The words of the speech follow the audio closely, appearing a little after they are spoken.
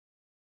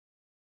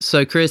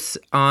So, Chris,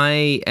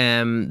 I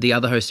am the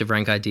other host of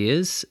Rank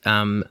Ideas.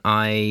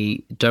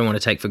 I don't want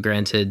to take for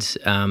granted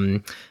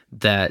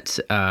that,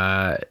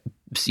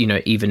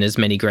 even as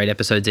many great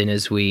episodes in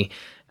as we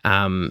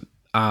are,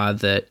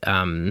 that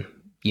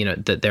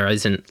there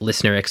isn't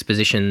listener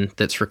exposition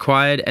that's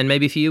required. And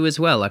maybe for you as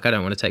well. Like, I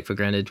don't want to take for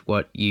granted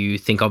what you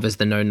think of as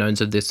the known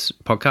knowns of this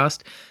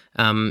podcast.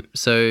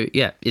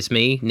 It's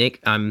me, Nick.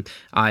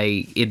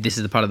 This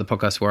is the part of the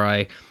podcast where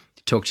I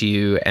talk to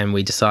you and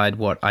we decide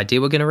what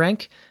idea we're going to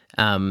rank.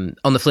 On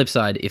the flip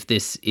side, if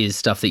this is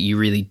stuff that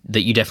you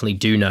definitely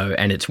do know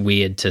and it's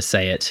weird to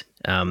say it,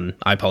 I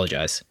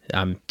apologize.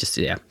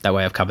 That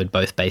way I've covered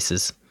both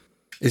bases.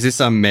 Is this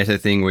some meta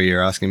thing where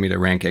you're asking me to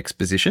rank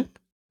exposition?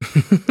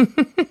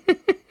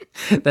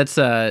 That's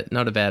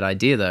not a bad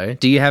idea, though.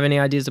 Do you have any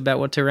ideas about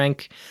what to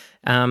rank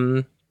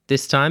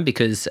this time?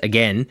 Because,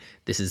 again,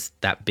 this is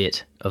that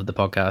bit of the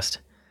podcast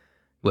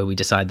where we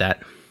decide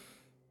that.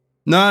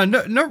 No,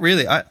 not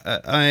really.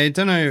 I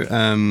don't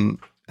know.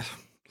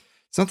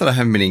 It's not that I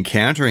haven't been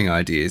encountering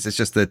ideas. It's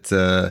just that,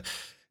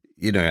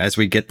 as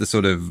we get the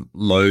sort of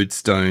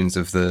lodestones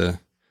of the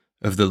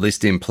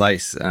list in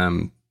place,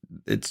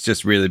 it's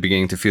just really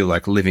beginning to feel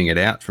like living it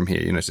out from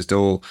here. It's just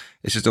all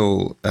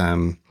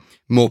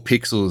more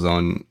pixels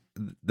on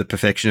the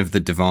perfection of the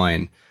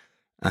divine.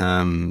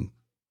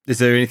 Is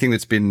there anything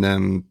that's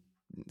been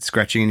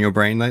scratching in your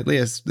brain lately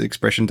as the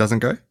expression doesn't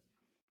go?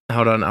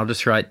 Hold on, I'll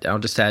just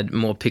add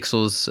more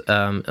pixels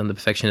on the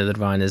perfection of the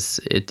divine as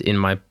it in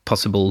my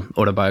possible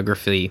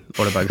autobiography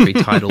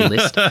title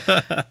list.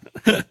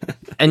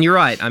 And you're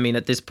right. I mean,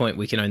 at this point,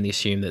 we can only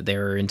assume that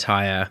there are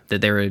enclaves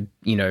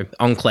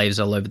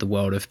all over the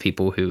world of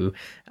people who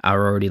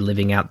are already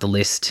living out the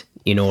list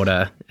in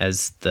order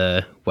as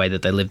the way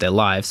that they live their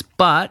lives.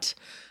 But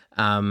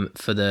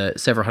for the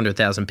several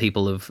 100,000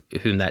 people of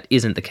whom that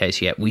isn't the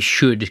case yet, we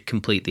should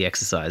complete the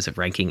exercise of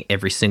ranking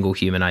every single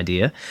human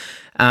idea.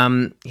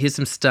 Here's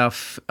some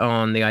stuff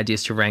on the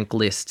ideas to rank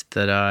list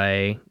that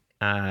I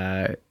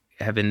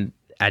have been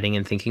adding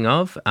and thinking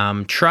of.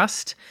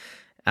 Trust,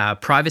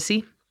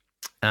 privacy,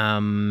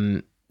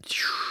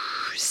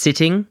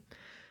 sitting,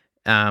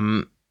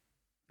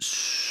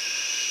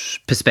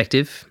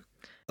 perspective.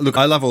 Look,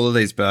 I love all of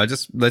these, but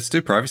let's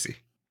do privacy.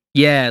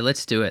 Yeah,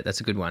 let's do it. That's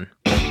a good one.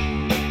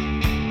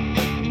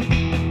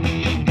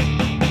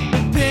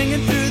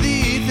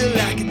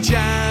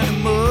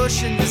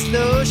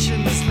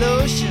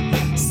 Lotion,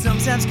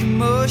 sometimes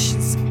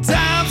commotion,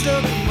 sometimes no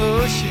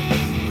commotion.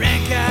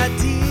 Rank ideas,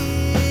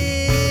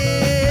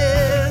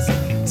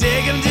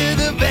 take them to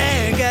the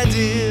bank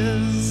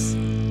ideas.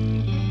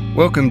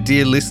 Welcome,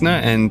 dear listener,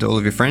 and all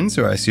of your friends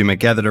who I assume are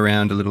gathered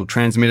around a little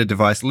transmitter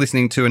device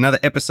listening to another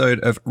episode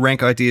of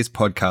Rank Ideas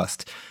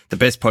Podcast, the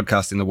best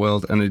podcast in the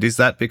world. And it is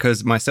that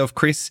because myself,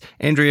 Chris,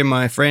 Andrea, and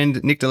my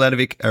friend Nick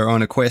Deladovic are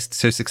on a quest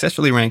to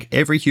successfully rank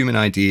every human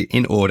idea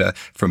in order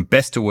from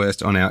best to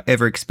worst on our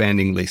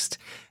ever-expanding list.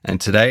 And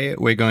today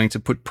we're going to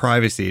put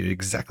privacy at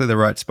exactly the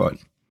right spot.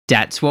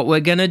 That's what we're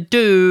going to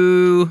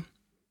do.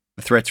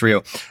 The threat's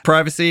real.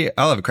 Privacy,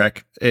 I'll have a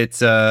crack.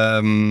 It's,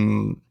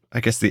 I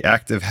guess, the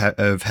act of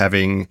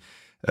having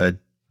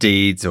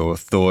deeds or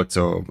thoughts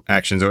or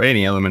actions or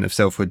any element of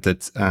selfhood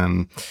that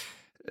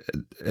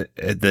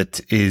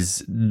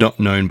is not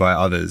known by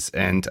others.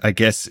 And I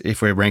guess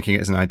if we're ranking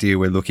it as an idea,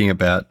 we're looking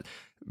about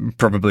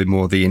probably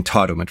more the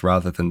entitlement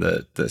rather than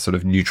the sort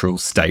of neutral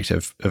state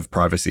of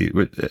privacy.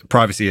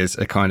 Privacy is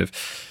a kind of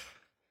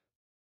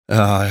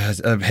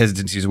I'm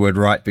hesitant to use the word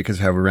right because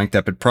of how we rank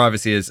that, but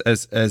privacy is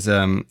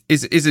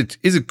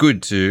it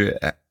good to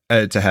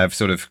have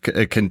sort of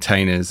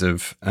containers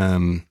of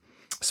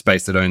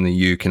space that only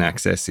you can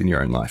access in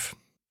your own life.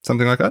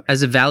 Something like that?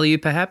 As a value,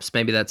 perhaps?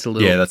 Maybe that's a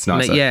little... Yeah, that's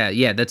nicer.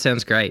 Yeah, that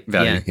sounds great.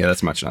 Value. Yeah,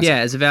 that's much nicer. Yeah,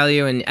 as a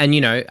value and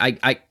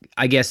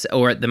I guess,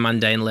 or at the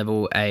mundane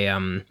level,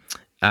 a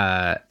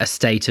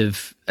state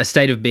of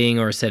being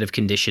or a set of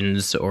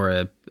conditions or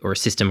a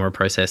system or a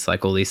process,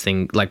 like all these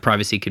things. Like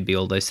privacy could be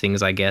all those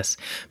things, I guess.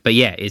 But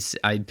yeah,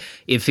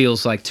 it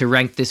feels like to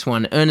rank this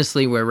one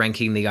earnestly, we're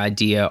ranking the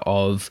idea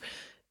of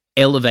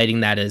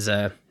elevating that as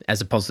a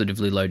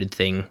positively loaded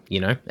thing,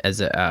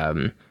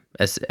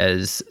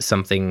 as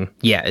something.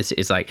 Yeah,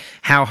 it's like,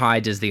 how high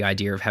does the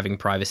idea of having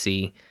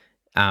privacy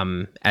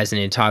as an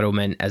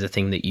entitlement, as a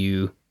thing that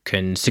you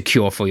can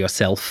secure for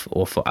yourself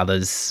or for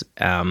others,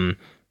 how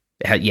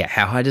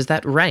high does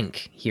that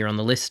rank here on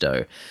the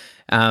listo?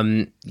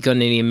 Got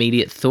any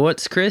immediate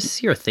thoughts,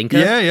 Chris? You're a thinker.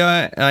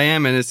 Yeah, I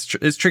am, and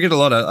it's triggered a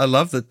lot. I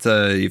love that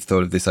you've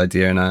thought of this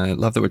idea, and I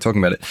love that we're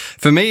talking about it.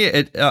 For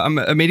me, I'm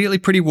immediately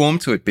pretty warm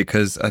to it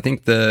because I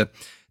think there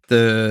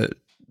are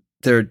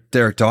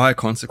dire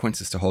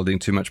consequences to holding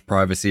too much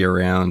privacy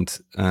around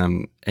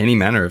any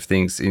manner of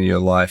things in your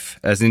life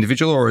as an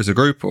individual or as a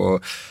group or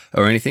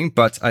anything.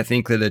 But I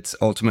think that it's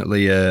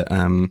ultimately a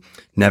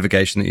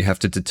navigation that you have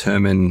to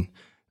determine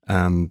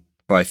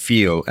by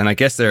feel. And I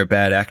guess there are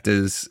bad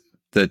actors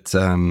that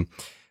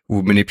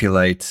will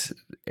manipulate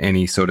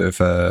any sort of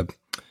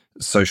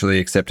socially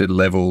accepted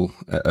level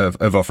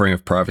of offering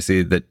of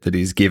privacy that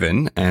is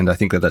given. And I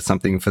think that that's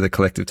something for the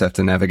collective to have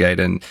to navigate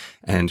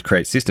and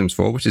create systems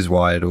for, which is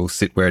why it'll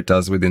sit where it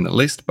does within the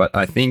list. But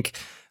I think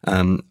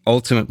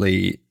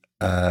ultimately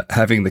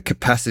having the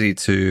capacity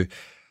to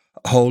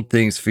hold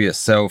things for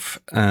yourself,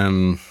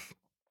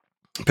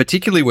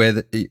 particularly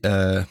where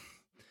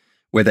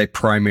they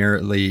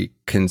primarily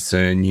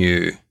concern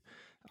you,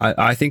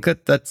 I think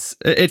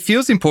it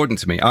feels important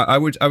to me. I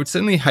would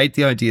certainly hate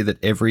the idea that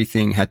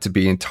everything had to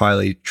be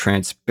entirely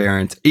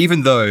transparent,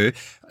 even though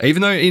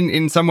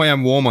in some way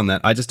I'm warm on that.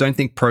 I just don't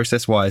think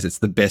process-wise it's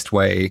the best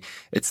way.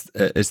 It's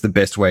the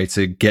best way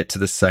to get to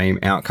the same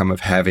outcome of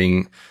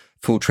having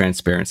full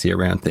transparency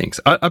around things.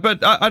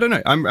 But I don't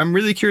know. I'm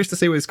really curious to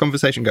see where this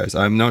conversation goes.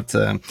 I'm not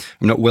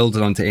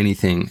welded onto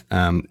anything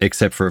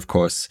except for, of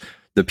course,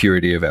 the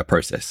purity of our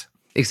process.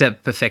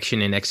 Except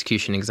perfection in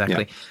execution,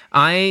 exactly. Yeah.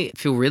 I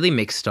feel really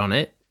mixed on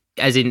it,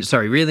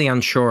 really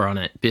unsure on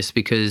it, just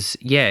because,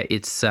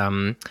 it's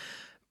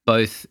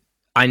both.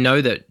 I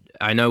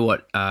know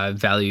what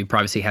value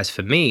privacy has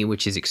for me,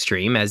 which is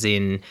extreme, as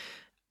in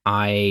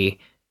I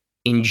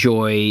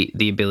enjoy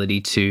the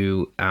ability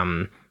to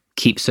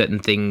keep certain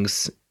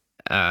things,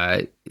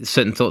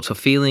 certain thoughts or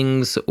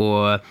feelings,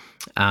 or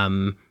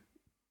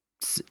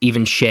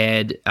even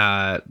shared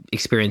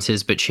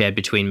experiences, but shared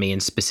between me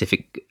and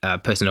specific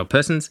person or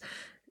persons,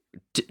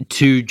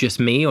 to just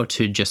me or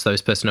to just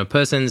those person or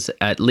persons,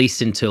 at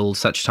least until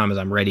such time as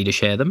I'm ready to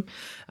share them.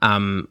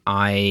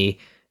 I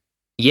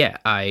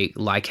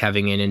like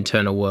having an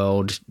internal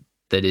world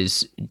that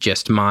is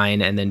just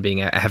mine, and then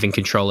having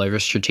control over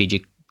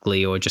strategically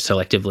or just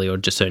selectively or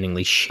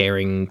discerningly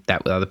sharing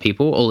that with other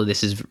people. All of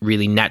this is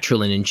really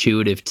natural and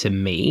intuitive to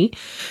me.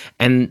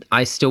 And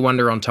I still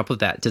wonder, on top of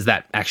that, does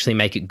that actually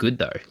make it good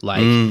though?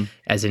 Like,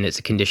 as in it's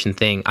a conditioned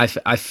thing. I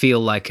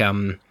feel like,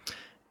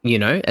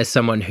 as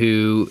someone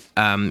who,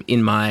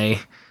 in my,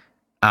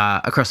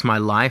 across my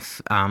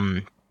life,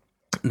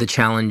 the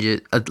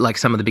challenges, like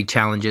some of the big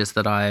challenges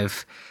that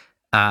I've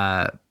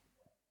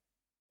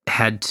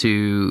had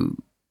to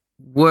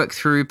work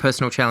through,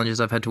 personal challenges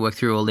I've had to work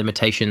through, or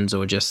limitations,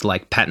 or just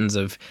like patterns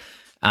of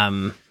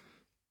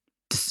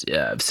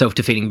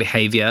self-defeating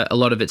behavior. A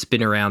lot of it's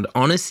been around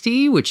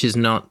honesty, which is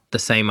not the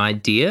same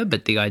idea,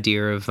 but the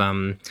idea of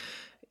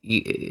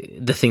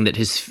the thing that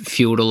has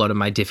fueled a lot of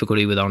my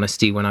difficulty with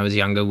honesty when I was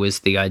younger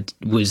was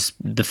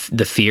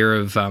the fear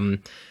of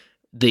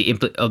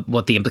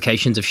what the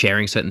implications of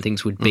sharing certain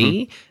things would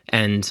be.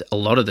 And a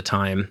lot of the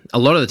time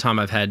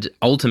I've had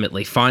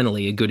ultimately,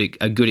 finally, a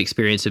good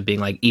experience of being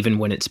like, even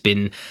when it's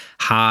been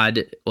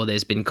hard or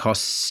there's been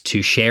costs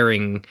to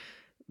sharing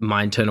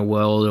my internal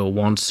world or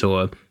wants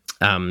or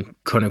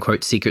quote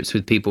unquote secrets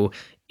with people,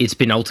 it's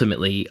been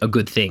ultimately a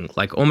good thing.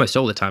 Like almost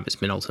all the time it's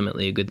been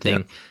ultimately a good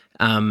thing.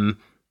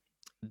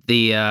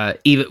 Yeah.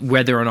 Even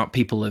whether or not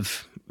people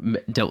have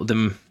dealt with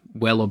them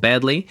well or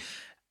badly.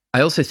 I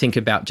also think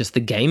about just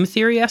the game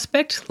theory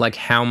aspect, like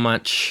how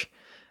much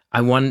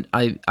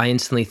I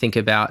instantly think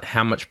about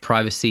how much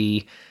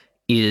privacy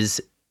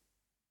is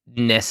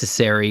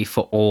necessary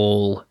for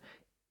all,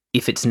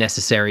 if it's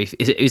necessary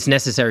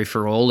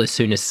for all as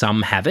soon as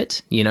some have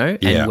it,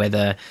 and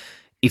whether,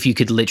 if you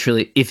could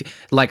literally,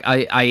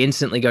 I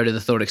instantly go to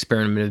the thought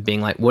experiment of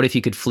being like, what if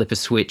you could flip a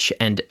switch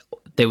and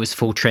there was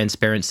full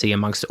transparency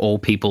amongst all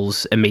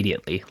people's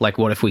immediately? Like,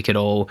 what if we could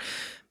all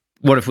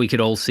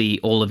see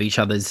all of each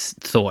other's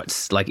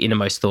thoughts, like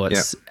innermost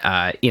thoughts,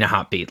 in a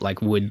heartbeat?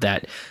 Like,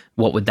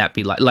 what would that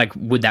be like? Like,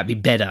 would that be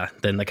better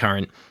than the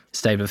current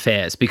state of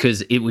affairs?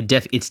 Because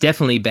it's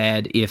definitely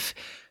bad if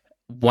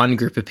one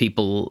group of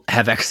people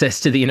have access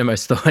to the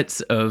innermost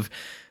thoughts of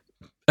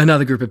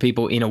another group of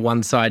people in a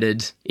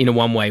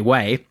one-way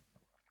way.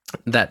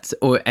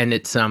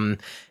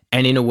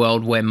 And in a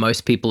world where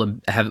most people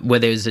where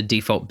there's a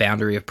default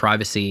boundary of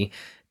privacy,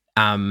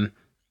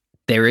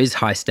 there is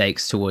high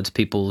stakes towards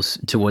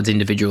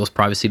individuals'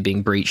 privacy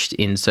being breached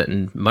in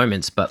certain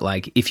moments. But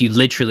like, if you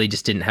literally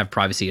just didn't have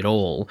privacy at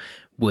all,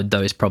 would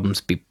those problems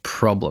be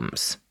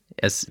problems?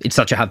 It's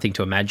such a hard thing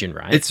to imagine,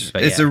 right? It's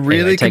a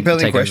really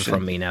compelling question. Over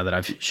from me now that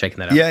I've shaken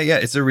that up. Yeah,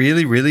 it's a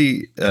really,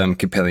 really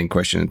compelling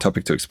question and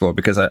topic to explore,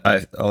 because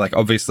I like,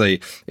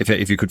 obviously,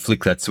 if you could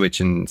flick that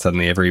switch and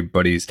suddenly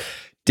everybody's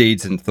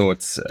deeds and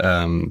thoughts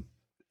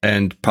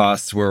and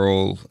pasts were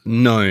all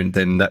known,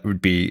 then that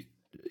would be,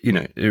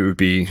 it'd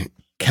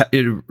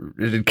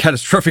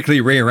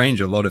catastrophically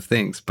rearrange a lot of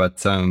things.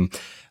 But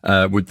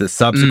would the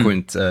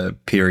subsequent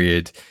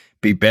period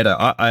be better?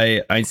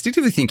 I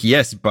instinctively think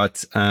yes,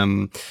 but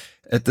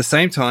at the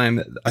same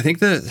time, I think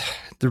the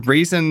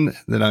reason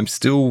that I'm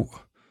still,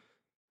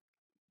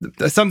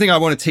 something I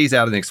want to tease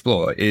out and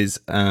explore is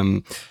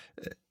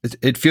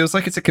it feels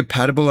like it's a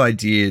compatible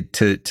idea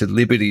to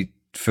liberty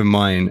for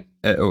mine,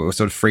 or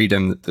sort of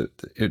freedom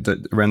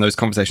around those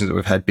conversations that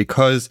we've had,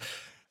 because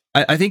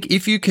I think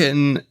if you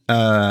can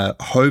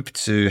hope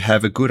to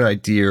have a good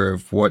idea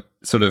of what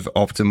sort of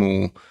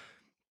optimal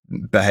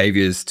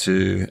behaviors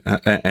to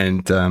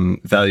and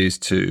values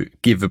to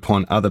give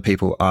upon other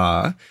people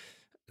are,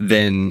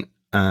 then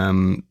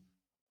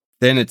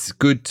then it's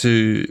good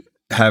to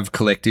have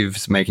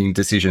collectives making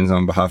decisions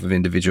on behalf of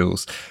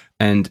individuals.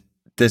 And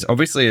there's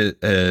obviously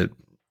a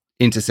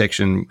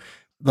intersection,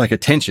 like a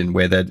tension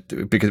where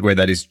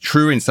that is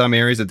true in some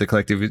areas that the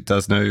collective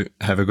does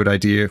have a good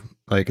idea.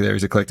 Like there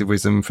is a collective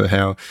wisdom for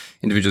how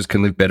individuals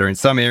can live better in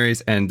some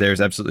areas, and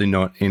there's absolutely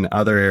not in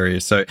other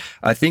areas. So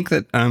I think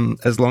that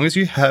as long as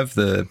you have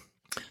the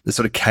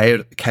sort of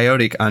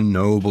chaotic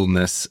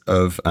unknowableness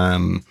of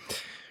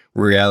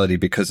reality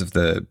because of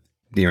the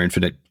near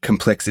infinite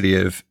complexity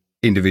of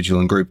individual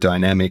and group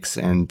dynamics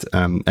and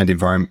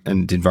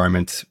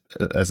environment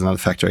as another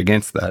factor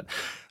against that,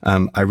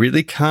 I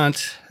really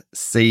can't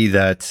see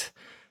that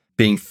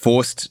being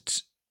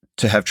forced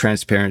to have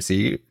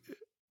transparency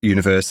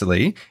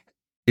universally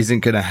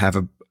isn't going to have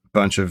a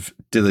bunch of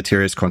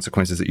deleterious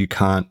consequences that you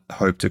can't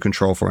hope to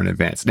control for in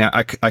advance. Now,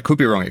 I could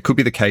be wrong. It could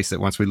be the case that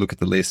once we look at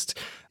the list,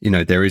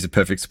 there is a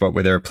perfect spot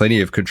where there are plenty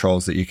of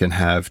controls that you can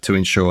have to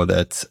ensure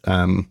that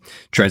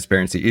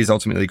transparency is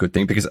ultimately a good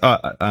thing. Because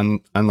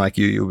unlike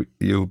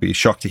you'll be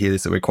shocked to hear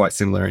this, that we're quite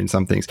similar in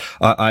some things.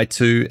 I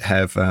too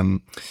have,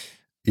 had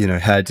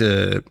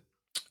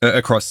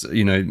across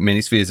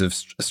many spheres of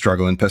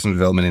struggle and personal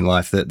development in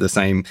life, that the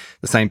same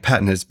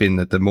pattern has been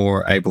that the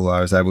more I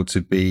was able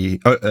to be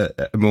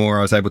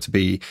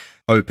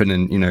open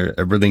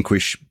and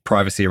relinquish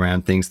privacy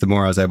around things, the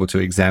more I was able to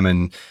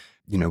examine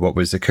what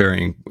was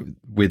occurring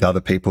with other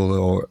people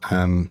or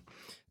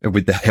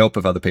with the help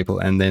of other people,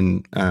 and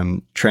then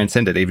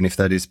transcend it, even if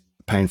that is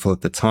painful at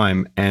the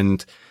time.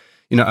 And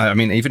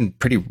even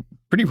pretty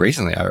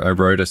recently, I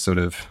wrote a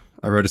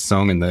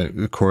song, and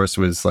the chorus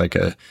was like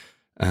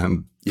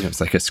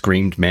it's like a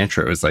screamed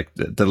mantra. It was like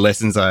the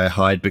lessons I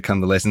hide become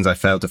the lessons I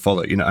failed to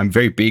follow. I'm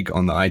very big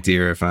on the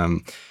idea of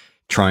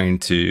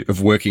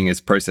working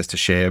as process to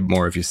share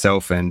more of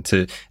yourself and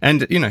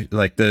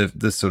like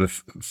the sort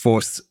of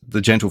force, the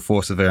gentle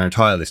force of our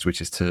entire list,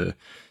 which is to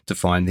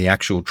find the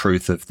actual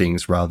truth of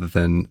things rather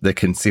than the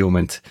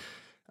concealment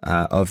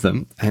of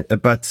them.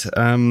 But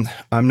I'm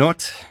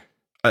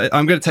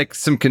going to take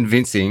some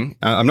convincing.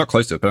 I'm not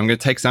close to it, but I'm going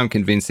to take some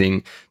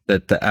convincing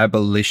that the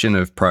abolition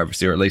of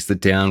privacy, or at least the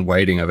down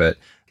weighting of it,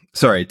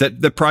 that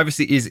the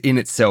privacy is in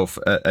itself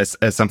as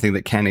something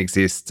that can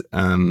exist,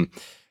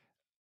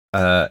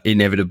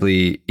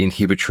 inevitably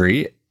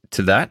inhibitory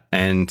to that,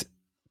 and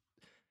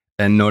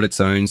not its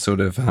own sort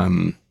of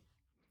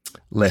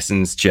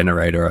lessons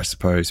generator, I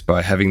suppose,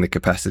 by having the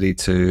capacity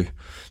to,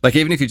 like,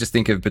 even if you just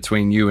think of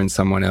between you and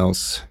someone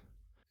else,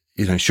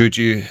 is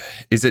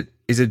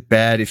it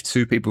bad if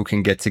two people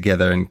can get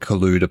together and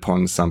collude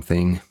upon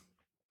something?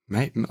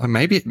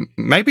 Maybe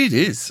it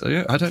is.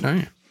 I don't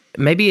know.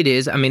 Maybe it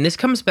is. I mean, this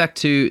comes back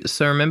to,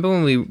 so remember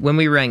when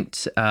we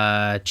ranked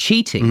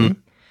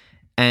cheating,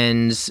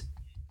 and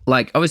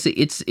like obviously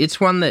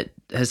it's one that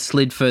has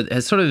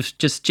sort of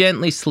just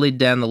gently slid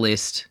down the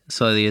list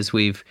slowly as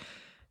we've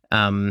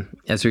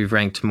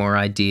ranked more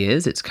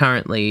ideas. It's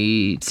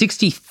currently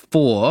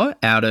 64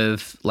 out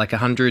of like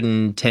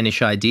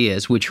 110-ish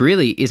ideas, which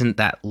really isn't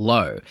that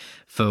low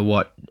for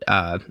what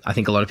I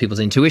think a lot of people's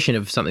intuition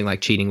of something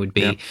like cheating would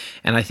be. Yeah.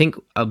 And I think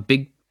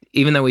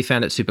even though we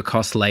found it super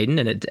cost laden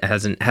and it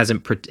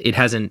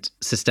hasn't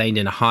sustained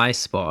in a high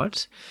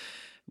spot,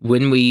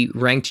 when we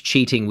ranked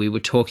cheating, we were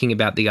talking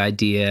about the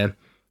idea.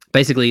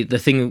 Basically, the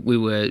thing we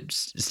were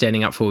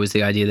standing up for was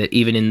the idea that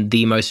even in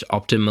the most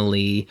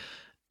optimally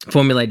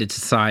formulated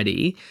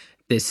society,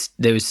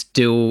 there was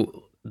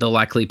still the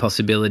likely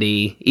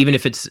possibility, even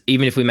if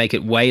we make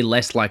it way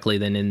less likely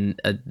than in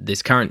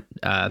this current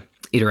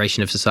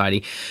iteration of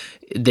society,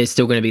 there's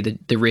still going to be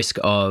the risk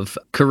of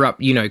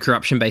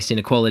corruption-based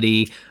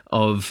inequality,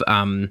 of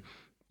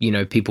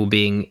people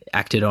being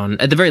acted on,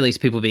 at the very least,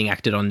 people being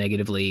acted on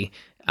negatively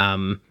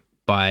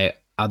by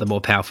other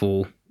more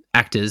powerful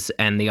actors,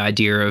 and the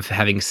idea of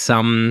having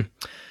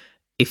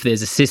if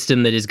there's a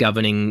system that is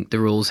governing the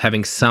rules,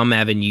 having some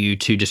avenue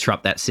to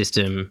disrupt that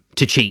system,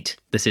 to cheat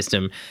the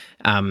system.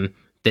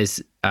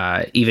 There's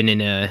even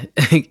in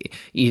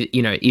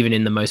even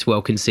in the most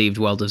well-conceived,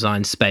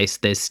 well-designed space,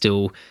 there's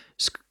still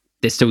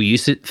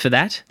use for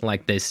that.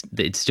 Like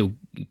it's still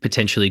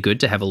potentially good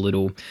to have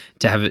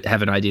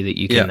have an idea that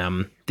you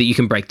can that you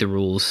can break the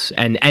rules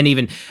and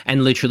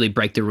literally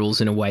break the rules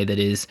in a way that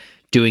is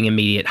doing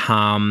immediate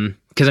harm.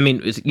 Because I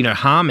mean,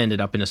 harm ended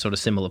up in a sort of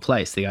similar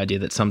place. The idea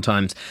that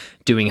sometimes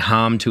doing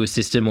harm to a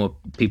system or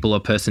people or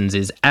persons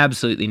is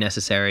absolutely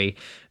necessary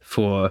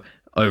for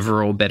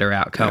overall better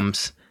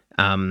outcomes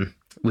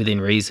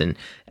within reason.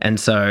 And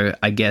so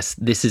I guess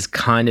this is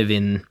kind of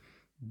in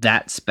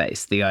that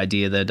space, the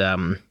idea that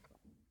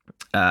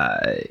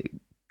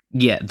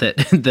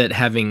that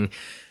having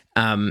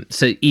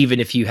so even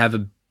if you have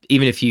a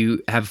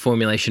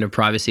formulation of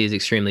privacy is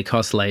extremely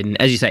cost laden,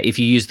 as you say, if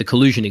you use the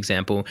collusion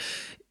example,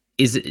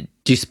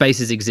 do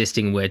spaces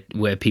existing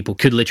where people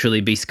could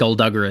literally be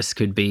skullduggerous,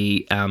 could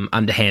be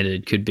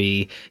underhanded, could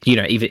be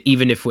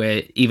even if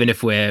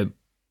we're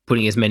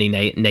putting as many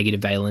negative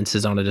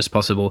valences on it as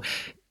possible,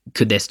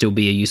 could there still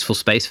be a useful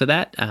space for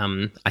that?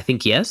 I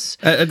think yes.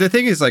 The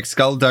thing is, like,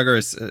 Skulldugger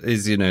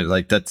is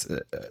like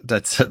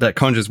that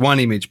conjures one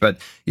image, but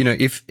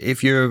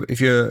if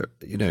you're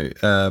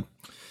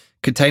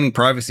containing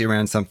privacy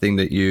around something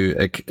that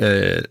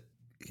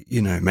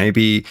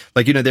maybe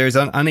like there is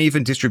an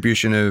uneven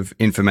distribution of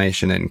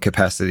information and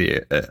capacity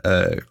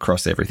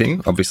across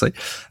everything, obviously,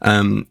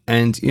 and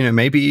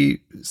maybe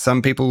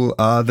some people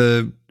are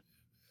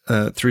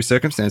through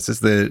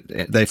circumstances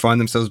that they find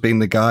themselves being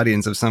the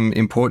guardians of some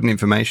important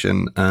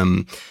information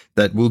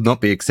that will not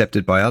be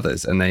accepted by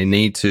others, and they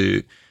need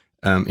to,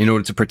 in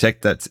order to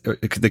protect that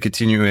the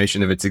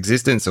continuation of its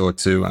existence, or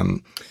to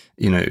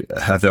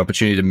have the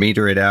opportunity to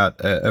meter it out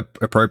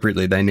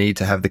appropriately, they need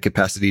to have the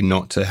capacity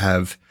not to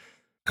have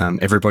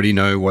everybody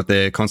know what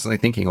they're constantly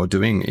thinking or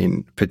doing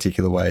in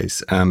particular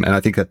ways. And I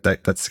think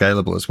that's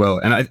scalable as well.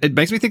 And it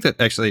makes me think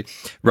that actually,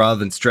 rather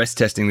than stress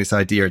testing this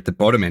idea at the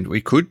bottom end, we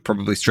could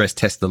probably stress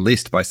test the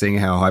list by seeing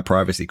how high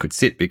privacy could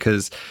sit,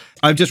 because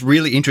I'm just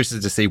really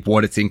interested to see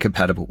what it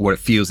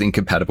feels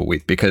incompatible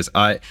with. Because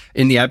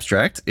in the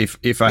abstract,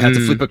 if I had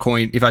to flip a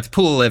coin, if I had to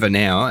pull a lever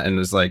now and it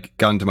was like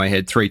gun to my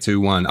head, 3, 2,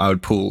 1, I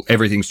would pull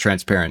everything's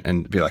transparent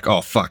and be like, oh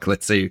fuck,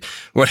 let's see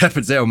what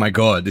happens there. Oh my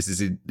god, this is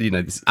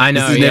this is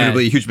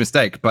inevitably a huge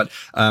mistake. But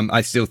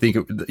I still think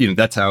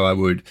that's how I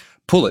would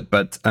pull it.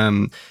 But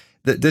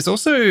there's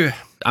also,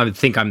 I would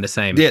think I'm the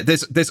same. Yeah,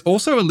 there's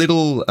also a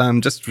little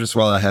just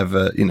while I have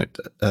it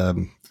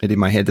in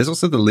my head, there's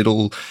also the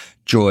little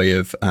joy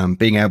of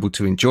being able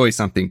to enjoy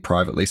something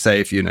privately. Say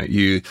if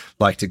you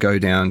like to go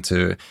down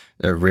to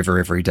a river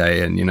every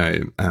day and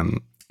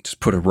just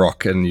put a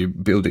rock and you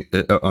build it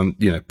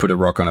put a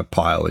rock on a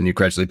pile and you're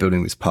gradually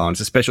building this pile. And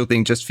it's a special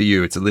thing just for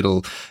you. It's a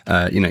little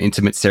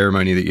intimate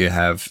ceremony that you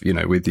have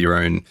with your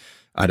own,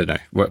 I don't know,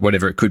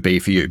 whatever it could be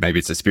for you. Maybe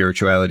it's a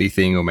spirituality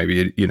thing, or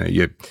maybe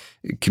you're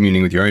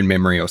communing with your own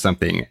memory or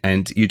something,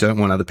 and you don't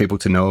want other people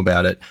to know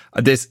about it.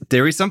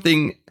 There is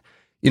something,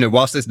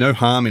 whilst there's no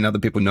harm in other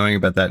people knowing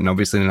about that, and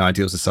obviously in an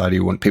ideal society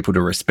you want people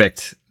to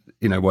respect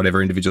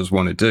whatever individuals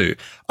want to do.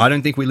 I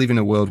don't think we live in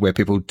a world where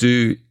people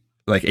do,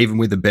 like, even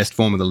with the best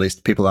form of the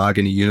list, people are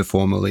going to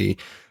uniformly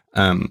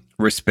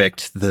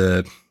respect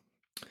the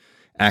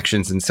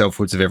actions and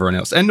selfhoods of everyone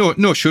else, and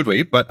nor should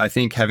we. But I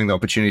think having the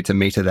opportunity to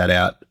meter that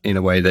out in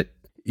a way that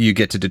you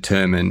get to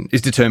determined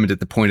at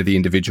the point of the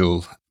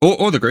individual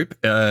or the group,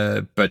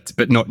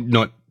 but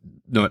not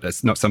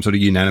some sort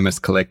of unanimous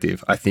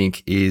collective, I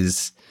think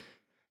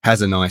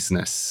has a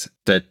niceness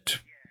that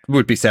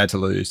would be sad to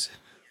lose.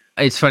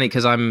 It's funny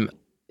because and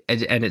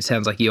it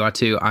sounds like you are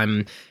too,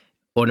 I'm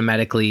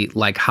automatically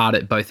like hard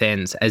at both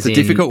ends, as it's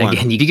a difficult one.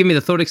 Again, you give me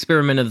the thought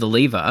experiment of the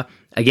lever,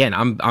 again,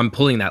 I'm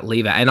pulling that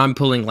lever, and I'm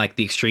pulling like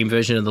the extreme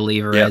version of the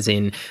lever, as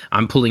in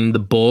I'm pulling the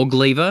Borg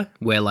lever,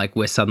 where like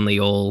we're suddenly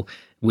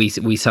we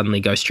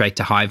suddenly go straight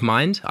to hive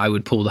mind. I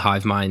would pull the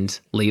hive mind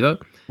lever.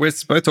 We're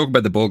both talking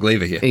about the Borg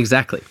lever here.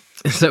 Exactly.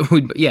 So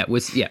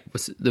was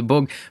the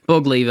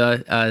Borg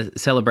lever,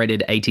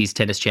 celebrated 80s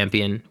tennis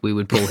champion. We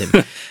would pull him.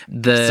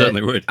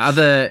 Certainly would.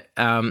 Other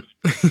in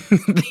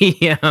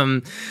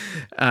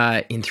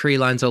 3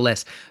 lines or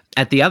less.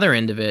 At the other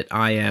end of it,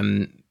 I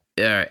am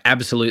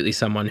absolutely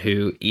someone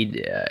who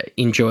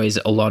enjoys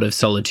a lot of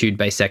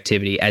solitude-based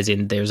activity. As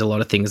in, there's a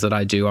lot of things that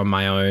I do on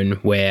my own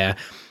where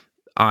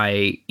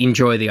I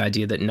enjoy the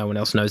idea that no one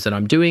else knows that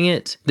I'm doing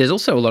it. There's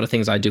also a lot of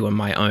things I do on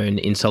my own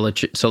in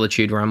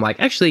solitude where I'm like,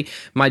 actually,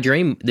 my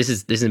dream, this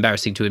is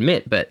embarrassing to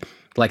admit, but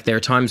like there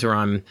are times where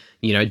I'm,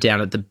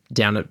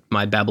 down at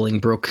my babbling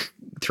brook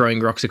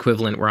throwing rocks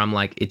equivalent, where I'm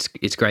like,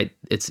 it's great.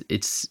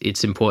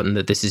 It's important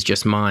that this is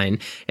just mine.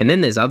 And then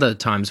there's other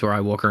times where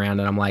I walk around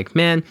and I'm like,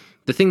 man,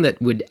 the thing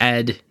that would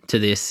add to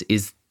this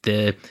is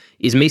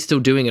me still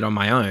doing it on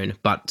my own,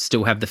 but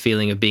still have the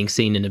feeling of being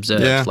seen and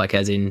observed. Yeah. Like,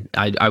 as in,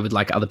 I would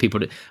like other people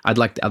to. I'd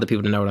like other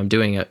people to know what I'm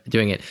doing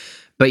it.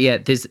 But yeah,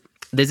 there's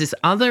this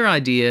other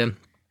idea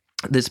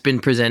that's been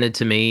presented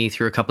to me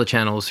through a couple of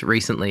channels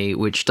recently,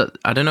 which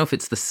I don't know if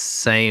it's the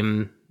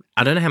same.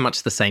 I don't know how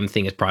much the same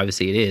thing as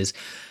privacy it is,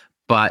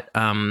 but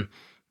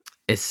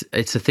it's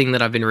a thing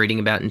that I've been reading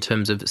about in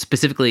terms of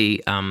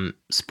specifically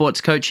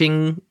sports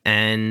coaching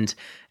and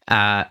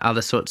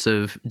other sorts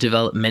of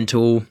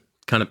developmental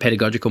kind of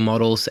pedagogical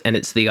models, and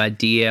it's the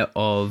idea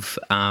of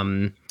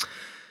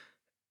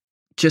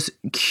just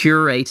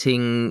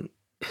curating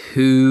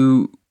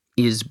who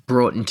is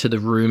brought into the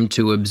room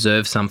to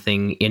observe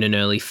something in an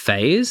early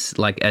phase,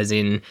 like as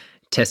in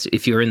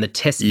if you're in the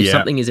test, if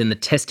something is in the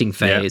testing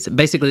phase,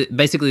 basically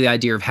the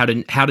idea of how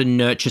to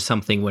nurture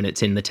something when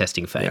it's in the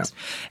testing phase,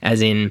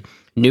 as in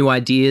new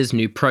ideas,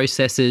 new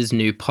processes,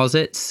 new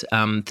posits,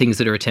 things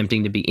that are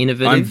attempting to be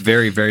innovative. I'm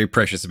very, very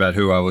precious about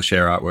who I will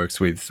share artworks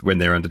with when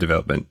they're under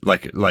development,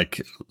 like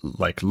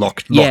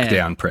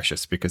lockdown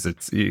precious, because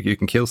it's you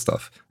can kill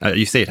stuff.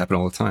 You see it happen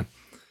all the time.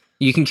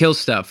 You can kill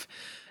stuff,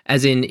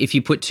 as in if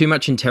you put too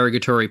much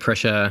interrogatory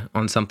pressure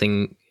on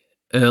something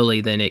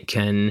early, then it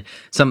can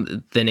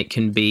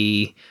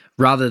be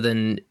rather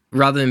than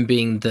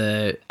being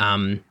the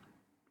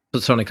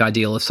Platonic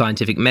ideal of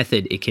scientific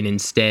method, it can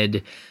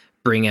instead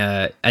bring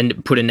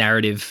and put a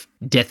narrative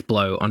death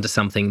blow onto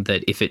something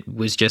that, if it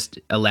was just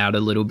allowed a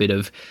little bit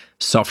of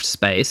soft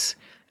space,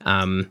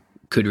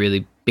 could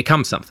really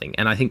become something.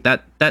 And I think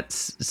that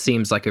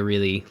seems like a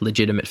really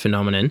legitimate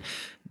phenomenon.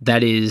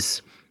 That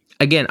is,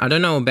 again, I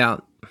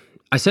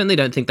certainly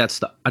don't think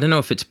I don't know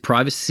if it's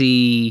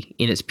privacy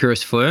in its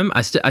purest form.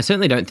 I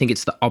certainly don't think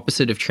it's the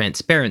opposite of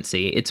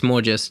transparency. It's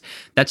more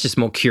that's just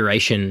more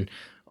curation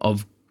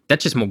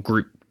that's just more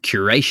group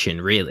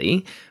curation,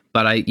 really.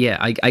 But I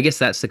guess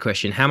that's the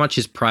question. How much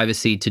is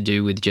privacy to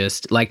do with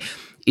just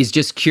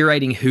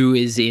curating who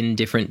is in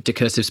different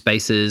discursive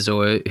spaces,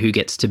 or who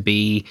gets to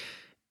be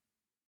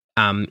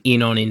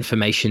in on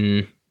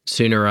information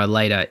sooner or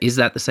later? Is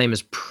that the same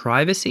as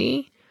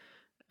privacy?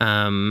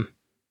 Or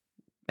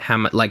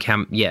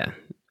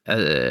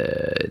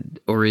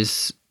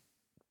is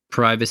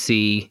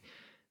privacy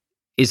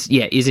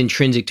is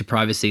intrinsic to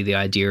privacy the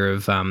idea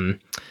of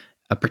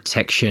a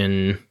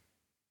protection?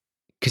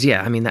 Because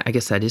I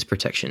guess that is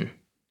protection.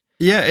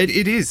 Yeah,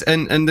 it is,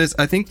 and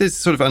I think there's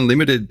sort of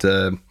unlimited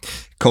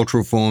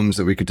cultural forms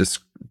that we could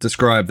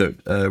describe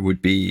that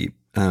would be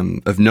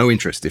of no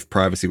interest if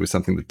privacy was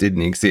something that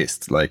didn't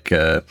exist.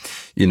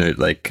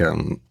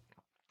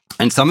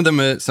 And some of them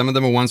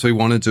are ones we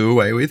want to do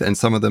away with, and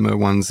some of them are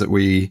ones that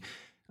we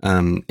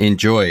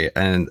enjoy.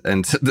 And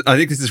I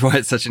think this is why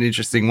it's such an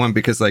interesting one,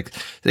 because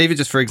even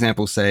just, for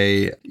example,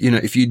 say,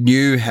 if you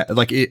knew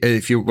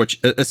if you watch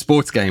a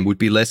sports game, would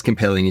be less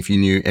compelling if you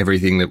knew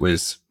everything that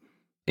was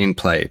in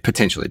play,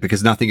 potentially,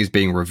 because nothing is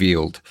being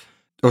revealed.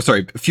 Or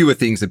sorry, fewer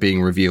things are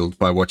being revealed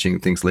by watching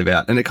things live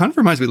out. And it kind of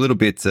reminds me a little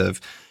bit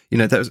of,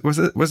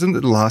 wasn't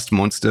it the last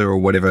monster or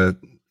whatever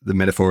the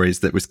metaphor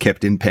is that was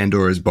kept in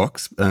Pandora's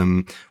box,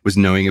 was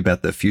knowing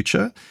about the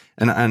future.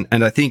 And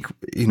I think,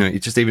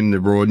 it's just even in the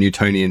raw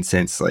Newtonian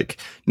sense,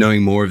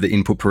 knowing more of the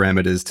input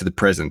parameters to the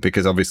present,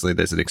 because obviously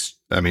there's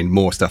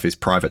more stuff is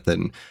private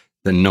than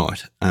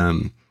not.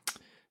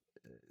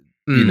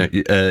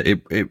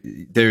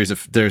 There is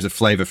a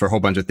flavor for a whole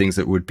bunch of things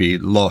that would be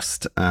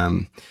lost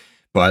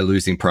by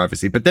losing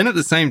privacy. But then at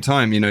the same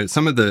time,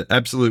 some of the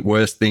absolute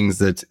worst things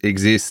that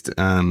exist,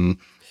 in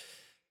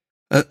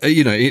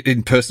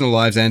personal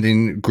lives and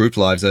in group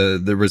lives, are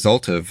the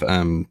result of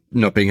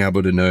not being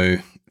able to know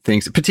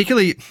things.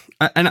 Particularly,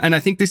 and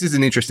I think this is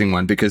an interesting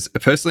one, because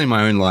personally in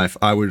my own life,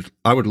 I would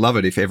love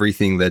it if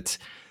everything that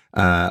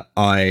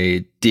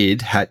I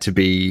did had to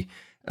be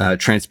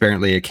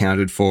transparently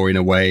accounted for in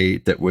a way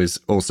that was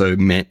also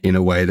met in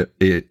a way that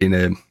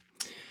in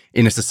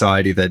a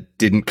society that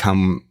didn't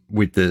come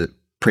with the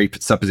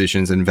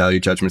presuppositions and value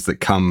judgments that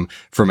come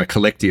from a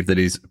collective that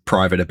is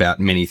private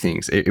about many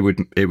things. It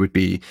would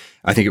be,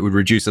 I think it would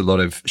reduce a lot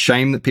of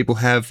shame that people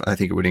have. I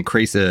think it would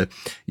increase a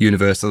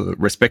universal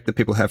respect that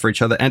people have for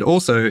each other, and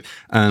also,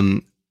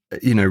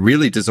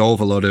 really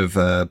dissolve a lot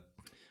of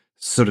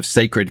sort of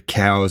sacred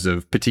cows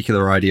of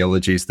particular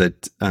ideologies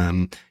that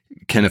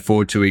can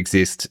afford to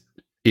exist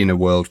in a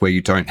world where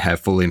you don't have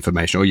full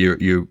information, or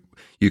you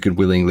can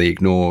willingly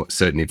ignore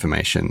certain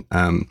information.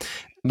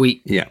 Where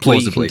you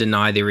can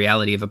deny the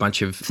reality of a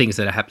bunch of things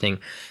that are happening.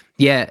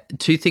 Yeah,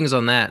 two things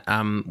on that.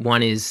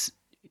 One is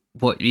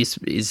what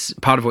is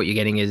part of what you're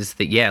getting is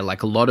that,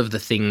 a lot of the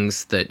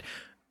things that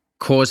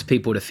cause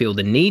people to feel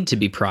the need to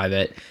be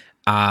private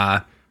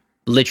are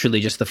literally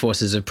just the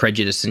forces of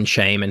prejudice and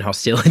shame and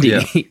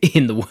hostility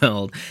in the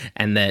world,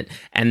 and that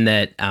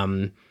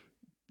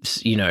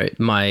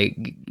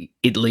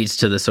it leads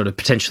to the sort of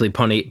potentially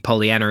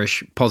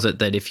Pollyanna-ish posit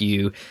that if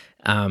you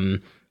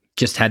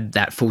just had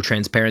that full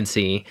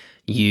transparency,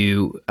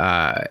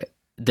 that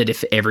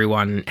if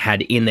everyone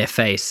had in their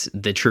face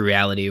the true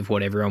reality of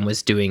what everyone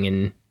was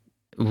doing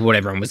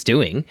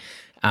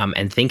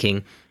and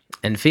thinking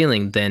and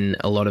feeling, then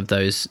a lot of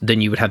those,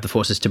 then you would have the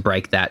forces to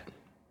break that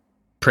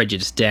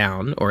prejudice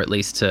down, or at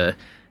least to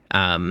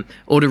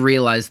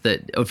realize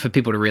that, or for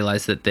people to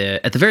realize that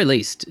they're, at the very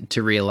least,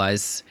 to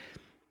realize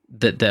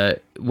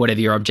that whatever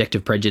your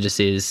objective prejudice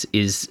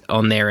is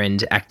on their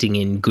end acting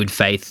in good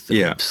faith /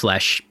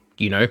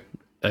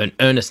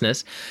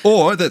 earnestness,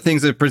 or that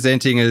things are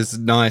presenting as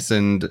nice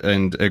and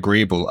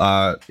agreeable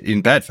are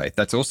in bad faith.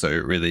 That's also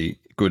really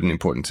good and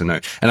important to know.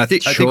 And I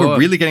think we're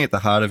really getting at the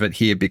heart of it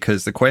here,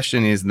 because the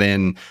question is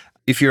then,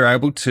 if you're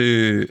able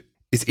to,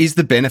 is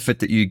the benefit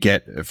that you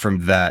get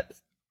from that.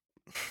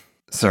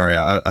 Sorry,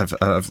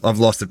 I've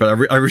lost it, but I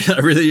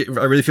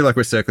really feel like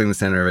we're circling the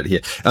center of it here.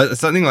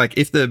 Something like,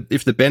 if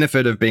the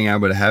benefit of being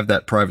able to have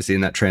that privacy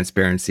and that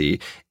transparency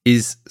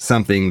is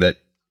something that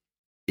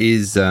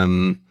is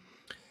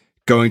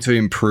going to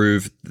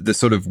improve the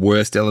sort of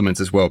worst elements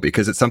as well,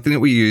 because it's something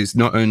that we use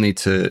not only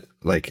to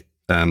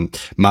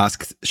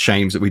mask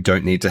shames that we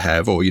don't need to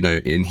have, or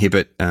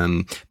inhibit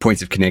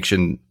points of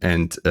connection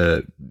and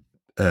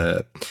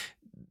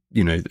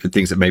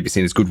things that may be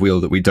seen as goodwill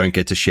that we don't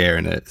get to share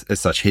and as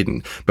such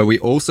hidden, but we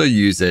also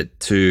use it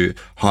to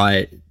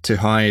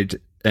hide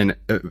and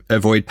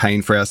avoid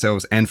pain for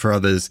ourselves and for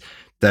others.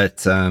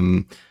 That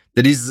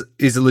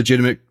is a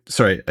legitimate.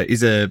 Sorry,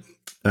 is a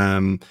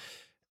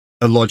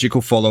a logical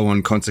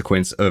follow-on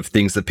consequence of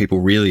things that people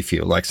really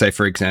feel. Like, say,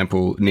 for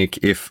example,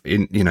 Nick, if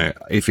in the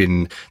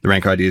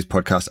Rank Ideas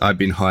podcast, I'd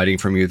been hiding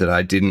from you that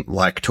I didn't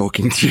like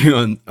talking to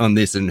you on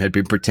this and had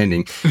been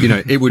pretending,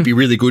 it would be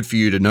really good for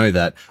you to know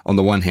that on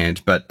the one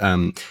hand, but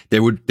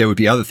there would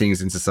be other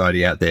things in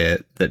society out there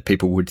that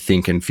people would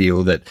think and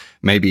feel that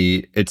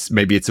maybe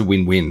it's a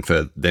win-win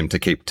for them to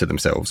keep to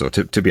themselves, or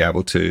to be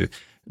able to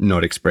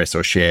not express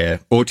or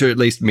share, or to at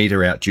least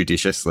meter out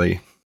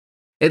judiciously.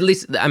 At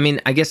least, I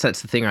mean, I guess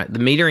that's the thing, right? The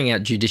metering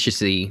out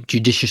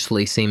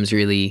judiciously seems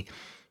really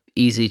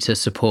easy to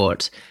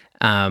support,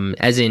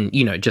 as in,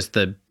 just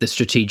the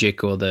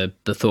strategic or the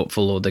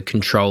thoughtful or the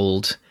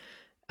controlled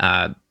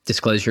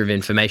disclosure of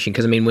information.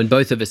 Because, I mean, when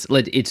both of us,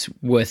 it's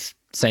worth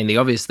saying the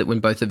obvious that when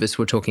both of us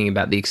were talking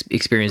about the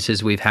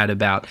experiences we've had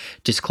about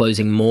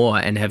disclosing more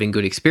and having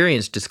good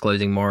experience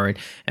disclosing more in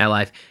our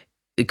life,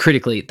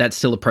 critically, that's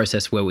still a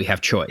process where we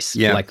have choice.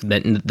 Yeah. Like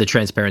the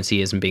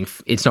transparency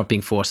it's not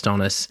being forced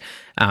on us.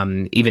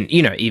 Even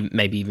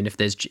if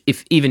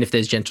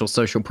there's gentle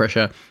social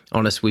pressure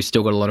on us, we've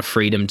still got a lot of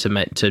freedom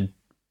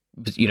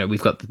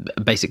we've got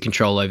basic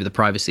control over the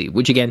privacy,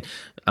 which again,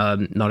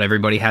 not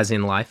everybody has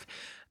in life.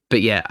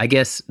 But yeah, I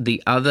guess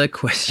the other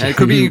question. And it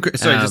could be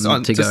just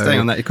staying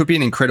on that. It could be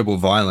an incredible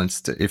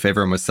violence if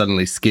everyone was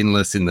suddenly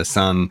skinless in the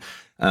sun,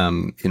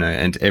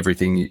 and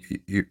everything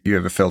you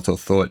ever felt or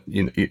thought,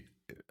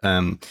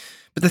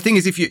 But the thing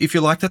is, if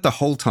you're like that the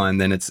whole time,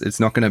 then it's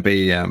not going to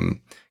be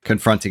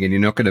confronting, and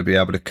you're not going to be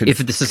able to if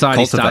the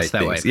society starts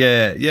that way.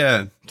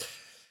 Yeah.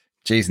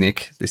 Geez,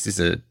 Nick, this is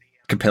a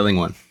compelling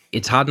one.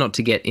 It's hard not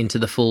to get into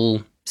the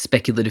full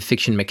speculative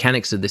fiction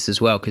mechanics of this as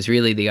well, because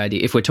really the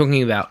idea, if we're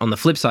talking about, on the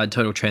flip side,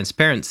 total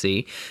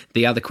transparency,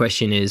 the other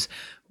question is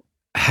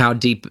how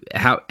deep,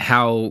 how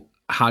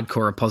hardcore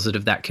or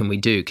positive that can we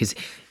do? Because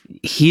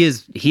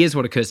here's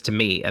what occurs to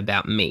me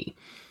about me.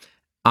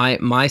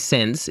 My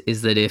sense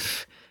is that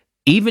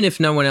even if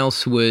no one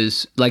else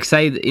was, like,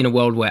 say in a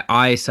world where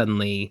I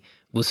suddenly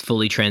was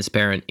fully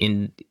transparent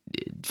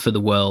for the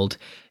world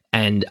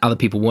and other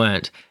people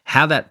weren't,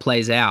 how that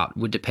plays out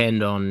would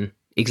depend on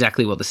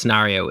exactly what the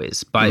scenario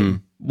is.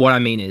 What I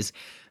mean is,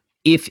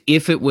 if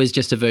it was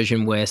just a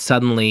version where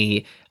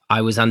suddenly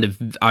I was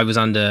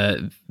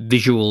under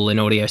visual and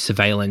audio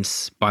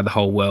surveillance by the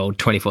whole world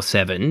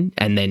 24/7,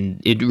 and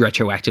then it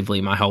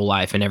retroactively my whole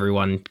life and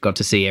everyone got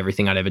to see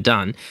everything I'd ever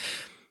done,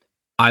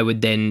 I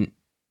would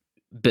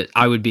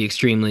be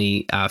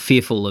extremely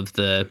fearful of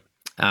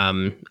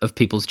of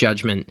people's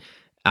judgment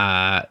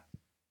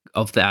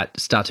of that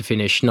start to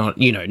finish. Not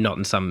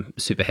in some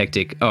super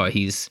hectic,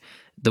 he's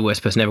the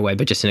worst person ever way,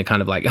 but just in a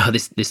kind of like,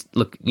 this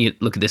look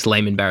at this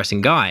lame,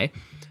 embarrassing guy.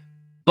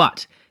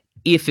 But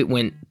if it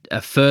went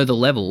a further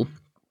level,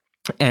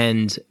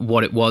 and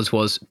what it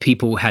was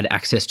people had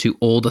access to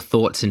all the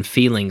thoughts and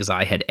feelings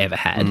I had ever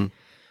had,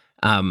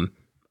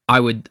 I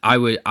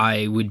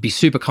would be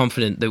super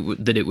confident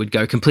that it would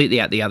go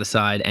completely out the other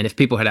side. And if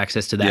people had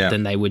access to that,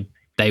 then they would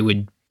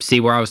see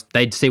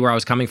they'd see where I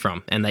was coming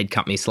from, and they'd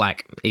cut me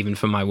slack even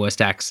for my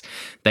worst acts.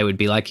 They would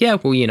be like, yeah,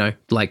 well,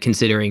 like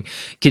considering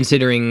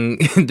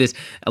this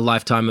a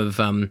lifetime of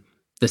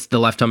the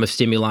lifetime of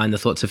stimuli and the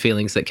thoughts and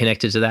feelings that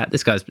connected to that,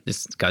 this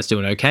guy's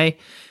doing okay.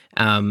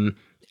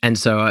 And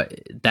so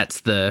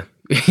that's the,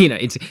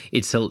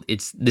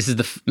 this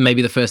is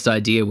maybe the first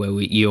idea where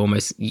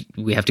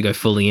we have to go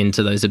fully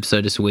into those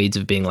absurdist weeds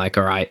of being like,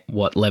 all right,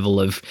 what level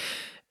of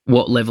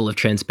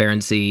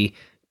transparency,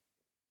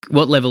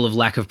 what level of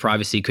lack of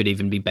privacy could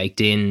even be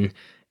baked in?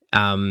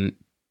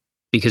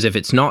 Because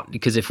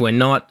if we're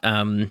not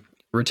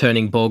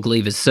returning Borg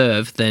levers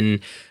serve, then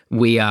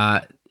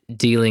you're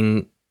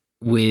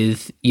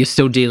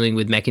still dealing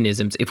with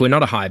mechanisms. If we're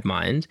not a hive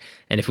mind,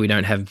 and if we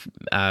don't have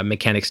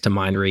mechanics to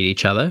mind read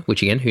each other,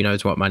 which again, who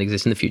knows what might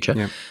exist in the future.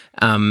 Yeah.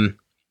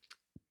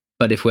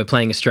 But if we're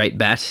playing a straight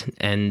bat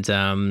and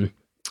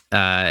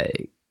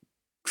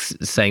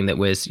saying that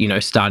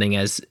we're, starting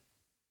as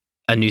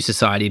a new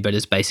society, but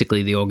as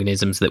basically the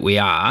organisms that we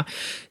are,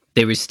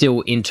 there is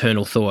still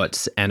internal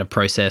thoughts and a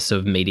process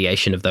of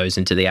mediation of those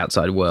into the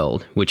outside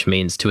world, which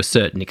means to a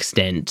certain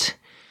extent,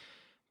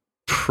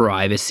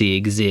 privacy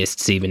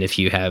exists, even if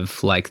you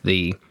have like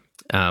a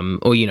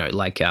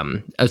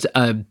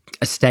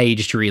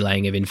staged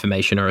relaying of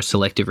information or a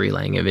selective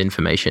relaying of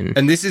information.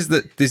 And this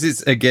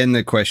is again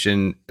the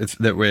question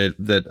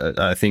that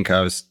I think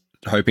I was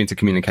hoping to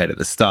communicate at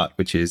the start,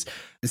 which is,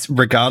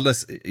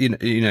 regardless,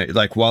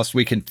 like, whilst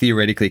we can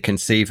theoretically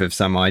conceive of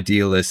some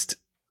idealist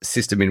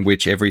system in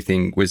which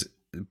everything was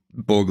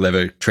Borg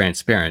level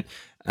transparent,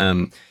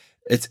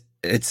 it's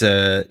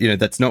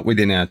that's not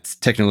within our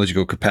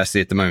technological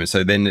capacity at the moment.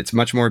 So then it's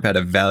much more about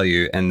a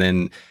value, and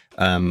then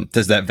where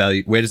does that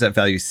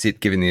value sit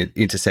given the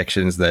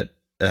intersections that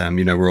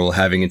we're all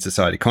having in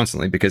society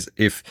constantly? Because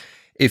if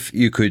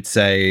you could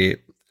say,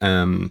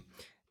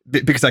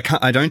 because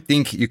I don't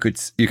think you could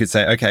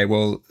say, okay,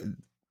 well,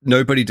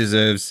 nobody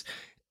deserves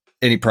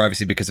any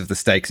privacy because of the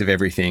stakes of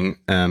everything,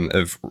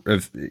 of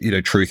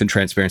truth and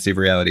transparency of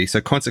reality.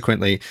 So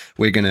consequently,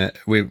 we're gonna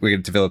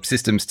develop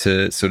systems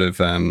to sort of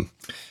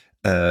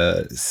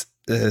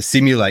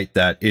simulate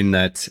that, in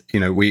that, you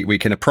know, we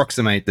can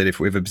approximate that if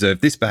we've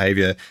observed this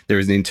behavior, there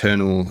is an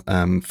internal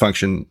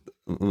function.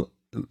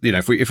 You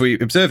know, if we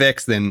observe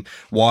X, then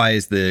Y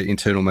is the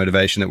internal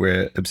motivation that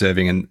we're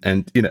observing,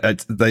 and you know,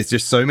 there's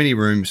just so many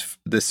rooms.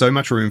 There's so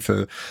much room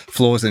for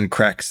flaws and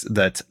cracks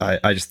that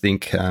I just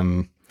think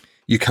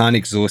you can't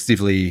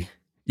exhaustively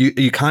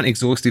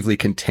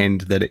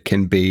contend that it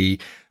can be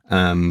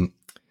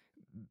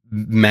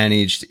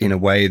managed in a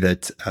way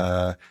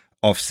that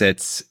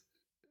offsets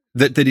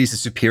that is a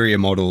superior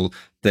model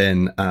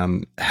than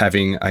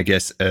having, I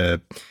guess,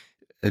 a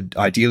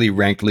ideally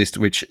ranked list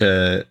which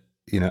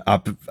you know,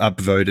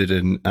 upvoted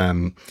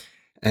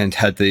and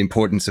had the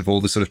importance of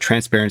all the sort of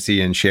transparency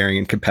and sharing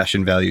and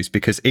compassion values.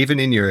 Because even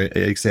in your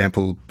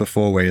example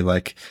before, where you're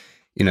like,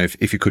 you know,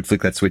 if you could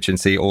flick that switch and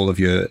see all of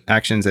your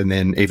actions, and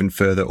then even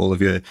further all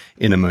of your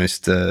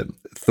innermost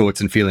thoughts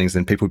and feelings,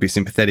 then people would be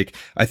sympathetic.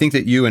 I think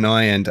that you and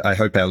I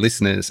hope our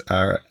listeners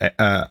are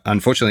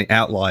unfortunately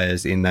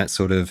outliers in that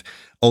sort of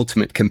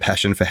ultimate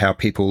compassion for how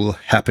people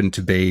happen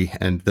to be,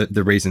 and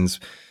the reasons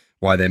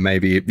why there may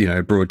be, you know,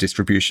 a broad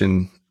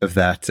distribution of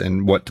that,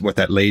 and what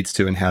that leads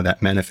to and how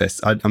that manifests.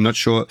 I'm not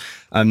sure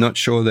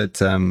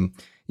that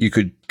you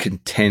could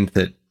contend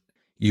that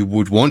you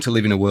would want to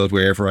live in a world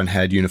where everyone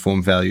had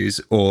uniform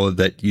values, or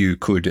that you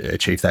could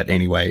achieve that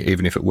anyway,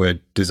 even if it were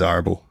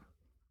desirable.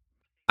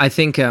 I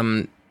think,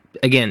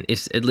 again,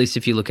 at least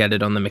if you look at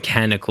it on the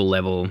mechanical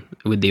level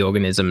with the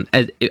organism,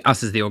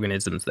 us as the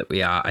organisms that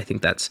we are, I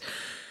think that's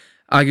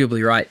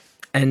arguably right.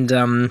 And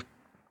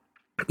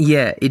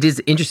yeah, it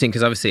is interesting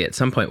because obviously at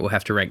some point we'll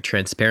have to rank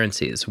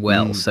transparency as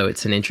well. So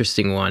it's an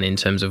interesting one in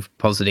terms of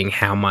positing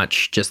how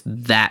much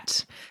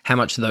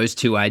those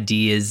two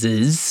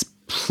ideas'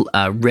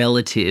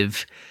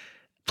 relative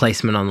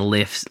placement on the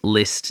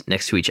list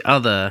next to each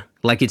other.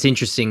 Like, it's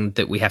interesting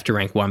that we have to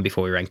rank one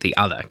before we rank the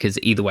other, because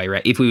either way,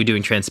 right, if we were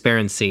doing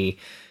transparency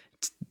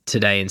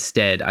today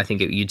instead, I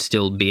think you'd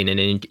still be in an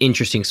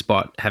interesting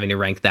spot having to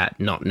rank that,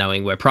 not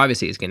knowing where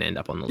privacy is going to end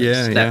up on the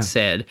list. That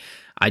said,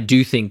 I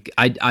do think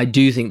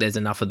there's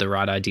enough of the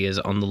right ideas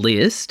on the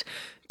list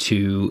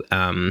to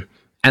and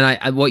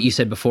what you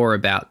said before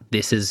about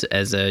this is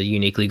as a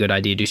uniquely good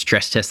idea to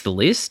stress test the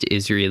list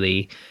is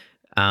really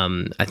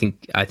I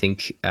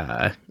think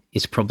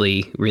is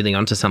probably really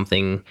onto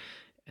something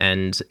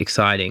and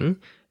exciting.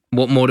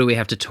 What more do we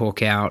have to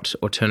talk out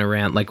or turn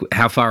around? Like,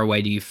 how far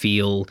away do you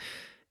feel?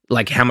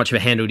 Like, how much of a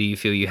handle do you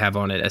feel you have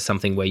on it as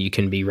something where you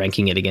can be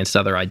ranking it against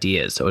other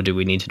ideas, or do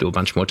we need to do a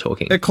bunch more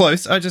talking?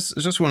 Close. I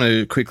just want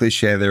to quickly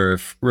share the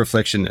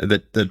reflection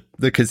that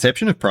the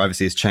conception of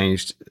privacy has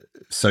changed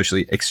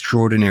socially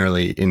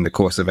extraordinarily in the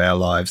course of our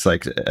lives.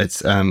 Like,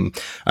 it's I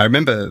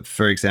remember,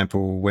 for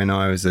example, when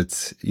I was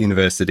at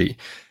university,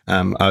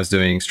 I was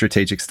doing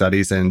strategic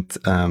studies and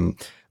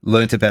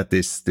learnt about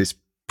this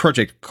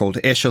project called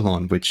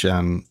Echelon, which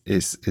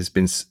has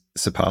been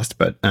surpassed,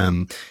 but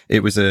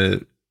it was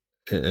a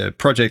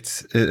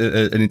project,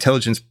 an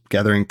intelligence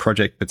gathering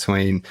project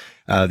between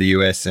the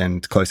US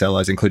and close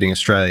allies, including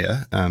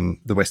Australia,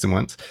 the Western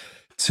ones,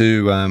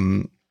 to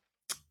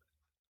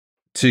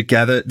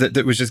gather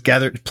that was just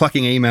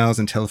plucking emails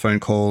and telephone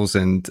calls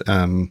and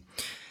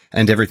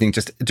everything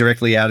just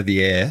directly out of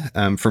the air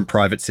from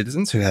private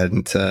citizens who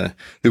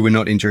were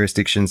not in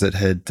jurisdictions that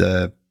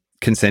had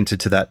consented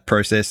to that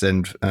process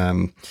and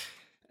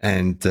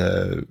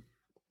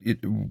it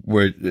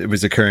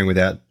was occurring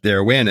without their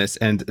awareness.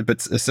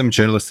 But some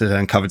journalists had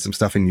uncovered some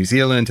stuff in New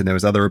Zealand, and there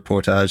was other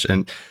reportage,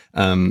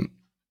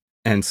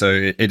 and so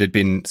it had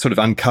been sort of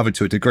uncovered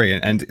to a degree.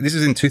 And this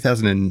was in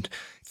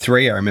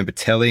 2003. I remember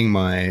telling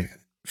my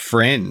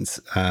friends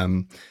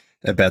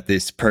about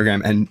this program,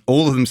 and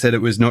all of them said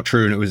it was not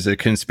true and it was a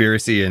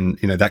conspiracy, and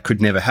that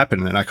could never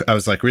happen. And I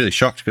was like really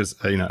shocked because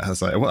I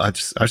was like, well, I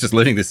was just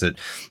learning this at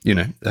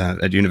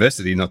at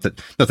university. Not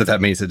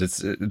that means that it's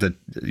that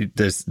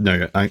there's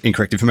no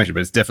incorrect information, but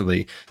it's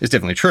definitely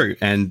true.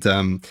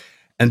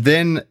 And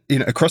then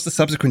across the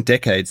subsequent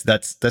decades,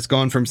 that's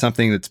gone from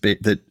something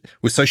that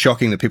was so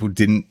shocking that people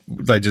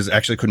they just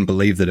actually couldn't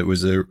believe that it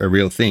was a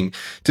real thing,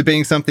 to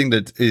being something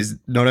that is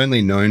not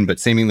only known but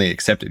seemingly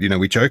accepted.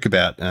 We joke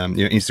about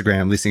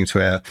Instagram listening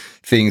to our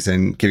things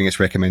and giving us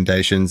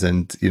recommendations,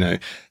 and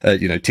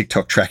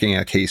TikTok tracking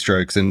our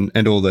keystrokes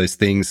and all those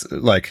things.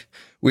 Like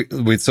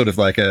with sort of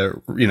like a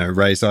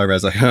raised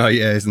eyebrows, like, oh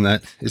yeah, isn't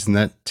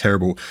that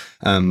terrible?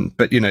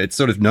 But it's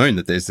sort of known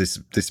that there's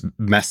this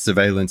mass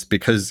surveillance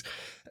because.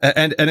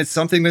 And it's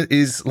something that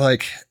is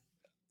like,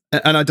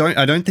 and I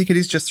don't think it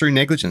is just through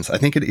negligence. I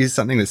think it is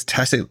something that's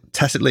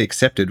tacitly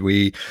accepted.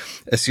 We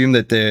assume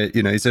that there,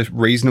 is a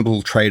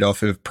reasonable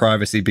trade-off of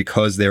privacy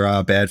because there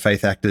are bad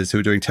faith actors who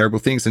are doing terrible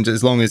things. And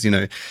as long as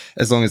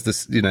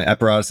this,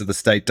 apparatus of the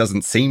state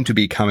doesn't seem to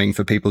be coming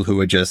for people who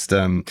are just,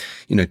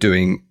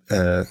 doing,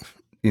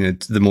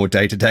 the more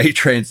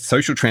day-to-day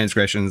social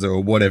transgressions or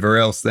whatever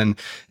else, then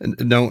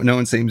no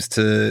one seems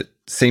to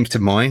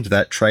mind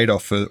that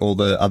trade-off for all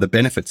the other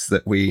benefits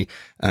that we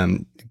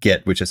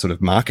get, which are sort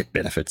of market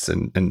benefits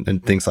and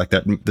things like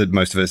that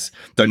most of us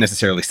don't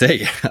necessarily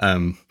see.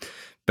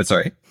 But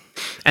sorry.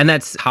 and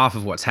that's half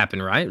of what's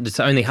happened, right? It's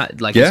only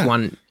like Yeah.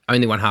 it's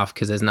only one half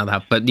because there's another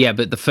half. But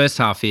the first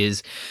half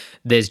is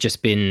there's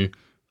just been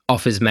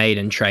offers made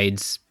and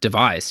trades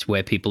devised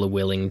where people are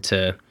willing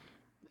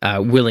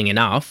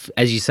enough,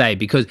 as you say,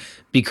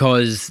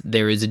 because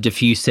there is a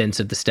diffuse sense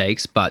of the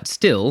stakes, but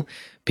still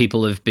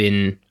people have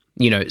been,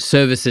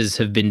 services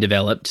have been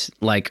developed.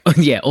 Like,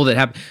 all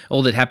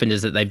that happened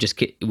is that they've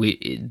just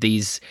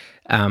these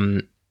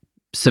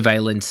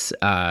surveillance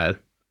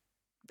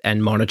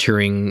and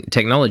monitoring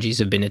technologies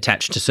have been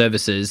attached to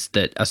services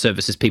that are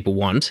services people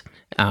want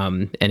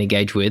and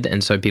engage with,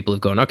 and so people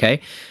have gone,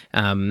 okay,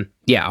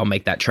 I'll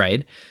make that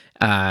trade.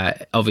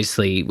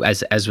 Obviously,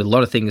 as with a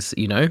lot of things,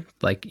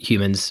 like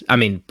humans, I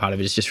mean, part of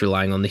it is just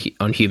relying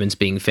on humans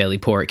being fairly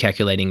poor at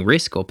calculating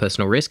risk or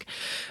personal risk,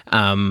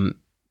 but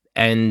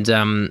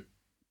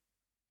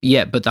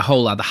the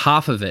whole other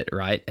half of it,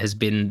 right, has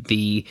been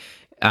the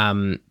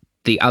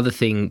other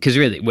thing, because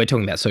really we're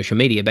talking about social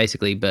media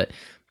basically, but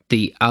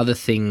the other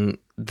thing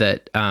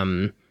that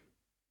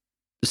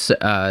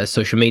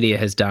social media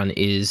has done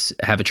is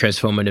have a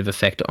transformative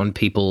effect on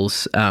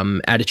people's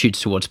attitudes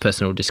towards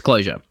personal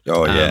disclosure.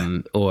 Oh yeah.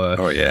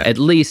 Or at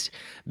least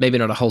maybe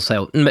not a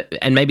wholesale,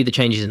 and maybe the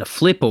change isn't a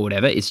flip or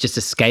whatever. It's just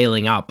a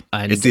scaling up.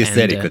 And it's the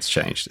aesthetic that's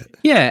changed it.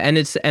 Yeah, and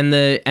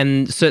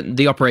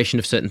the operation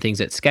of certain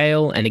things at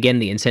scale, and again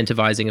the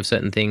incentivizing of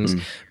certain things.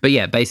 But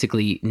yeah,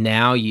 basically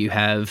now you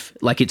have,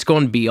 like, it's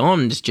gone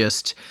beyond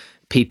just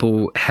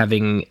people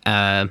having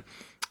a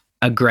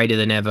greater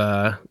than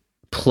ever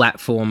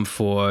platform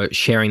for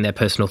sharing their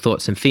personal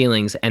thoughts and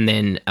feelings, and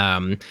then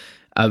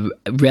a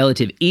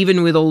relative,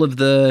 even with all of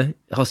the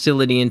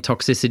hostility and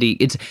toxicity,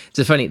 it's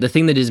funny, the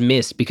thing that is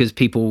missed, because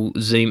people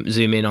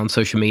zoom in on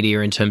social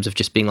media in terms of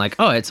just being like,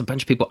 oh, it's a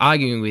bunch of people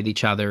arguing with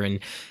each other and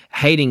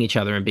hating each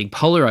other and being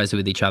polarized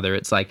with each other.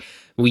 It's like,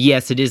 well,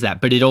 yes, it is that,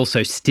 but it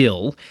also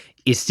still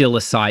is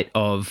a site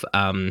of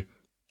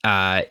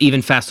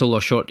even facile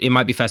or short, it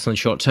might be facile and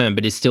short term,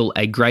 but it's still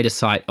a greater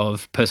site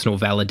of personal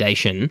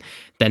validation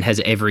than has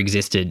ever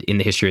existed in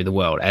the history of the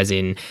world. As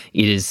in,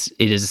 it is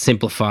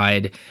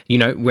simplified,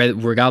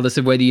 regardless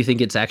of whether you think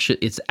it's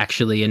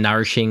actually a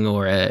nourishing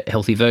or a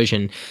healthy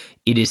version,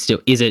 is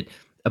it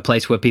a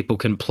place where people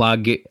can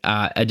plug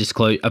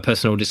a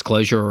personal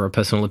disclosure or a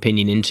personal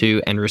opinion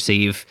into and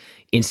receive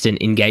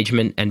instant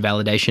engagement and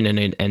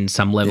validation and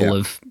some level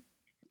of,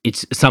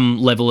 it's some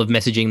level of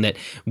messaging that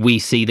we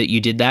see that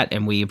you did that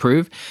and we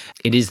approve.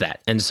 It is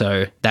that. And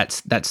so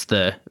that's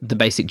the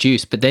basic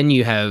juice. But then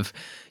you have,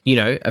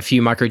 a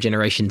few micro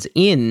generations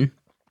in,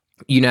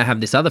 you now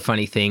have this other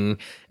funny thing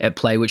at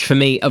play, which for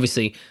me,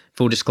 obviously,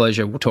 full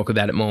disclosure, we'll talk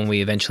about it more when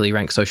we eventually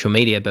rank social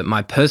media, but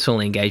my personal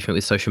engagement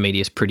with social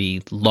media is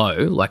pretty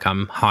low. Like,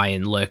 I'm high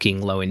in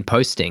lurking, low in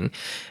posting.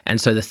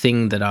 And so the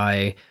thing that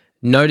I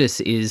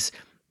notice is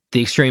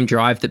the extreme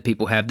drive that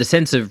people have, the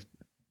sense of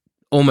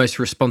almost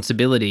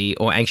responsibility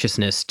or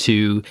anxiousness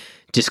to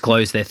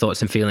disclose their thoughts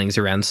and feelings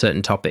around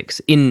certain topics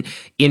in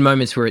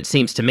moments where it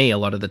seems to me a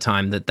lot of the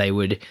time that they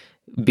would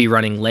be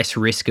running less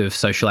risk of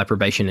social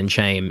approbation and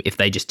shame if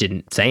they just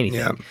didn't say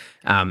anything.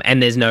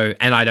 And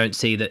I don't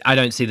see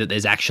that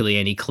there's actually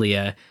any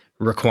clear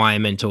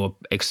requirement or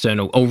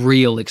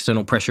real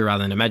external pressure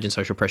rather than imagined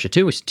social pressure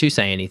to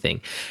say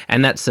anything.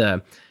 And that's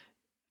a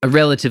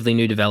relatively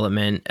new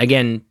development.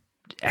 Again,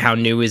 how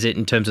new is it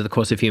in terms of the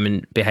course of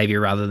human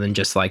behavior rather than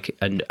just like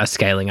a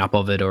scaling up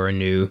of it or a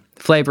new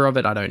flavor of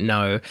it? I don't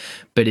know.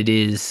 But it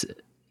is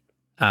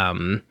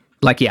I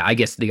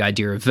guess the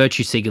idea of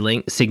virtue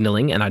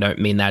signaling, and I don't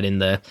mean that in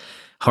the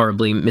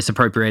horribly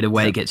misappropriated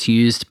way it gets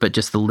used, but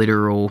just the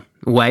literal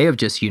way of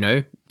just,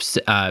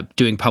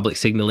 doing public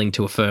signaling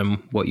to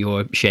affirm what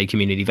your shared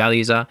community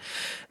values are.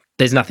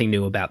 There's nothing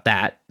new about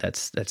that.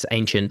 That's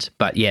ancient.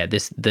 But yeah,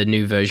 the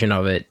new version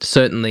of it,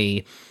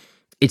 certainly.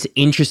 It's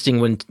interesting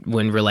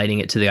when relating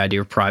it to the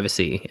idea of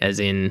privacy, as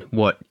in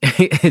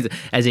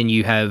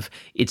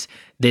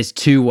there's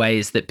two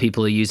ways that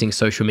people are using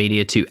social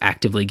media to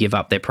actively give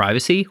up their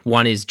privacy.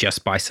 One is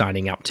just by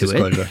signing up to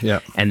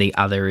it, and the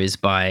other is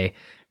by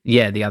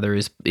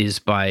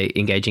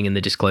engaging in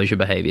the disclosure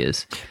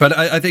behaviors. But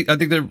I think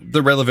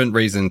the relevant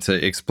reason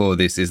to explore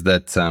this is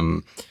that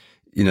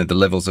the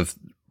levels of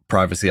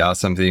privacy are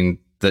something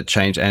that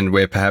change, and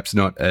we're perhaps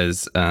not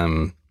as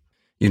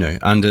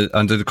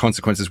under the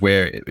consequences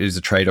where it is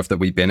a trade-off that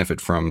we benefit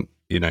from.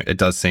 It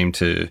does seem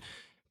to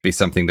be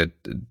something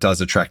that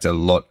does attract a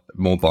lot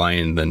more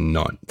buy-in than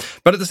not.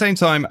 But at the same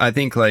time, I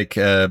think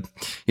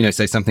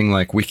say something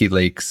like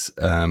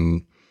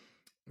WikiLeaks,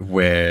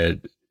 where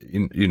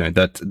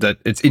that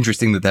it's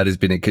interesting that has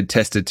been a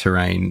contested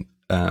terrain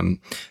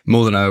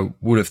more than I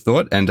would have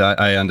thought, and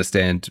I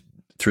understand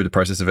through the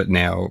process of it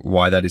now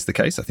why that is the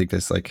case. I think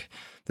there's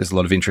a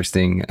lot of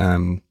interesting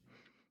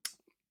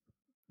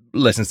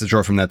lessons to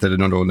draw from that are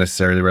not all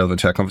necessarily relevant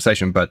to our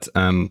conversation, but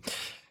the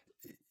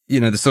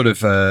sort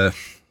of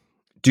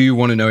do you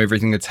want to know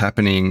everything that's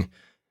happening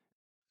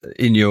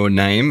in your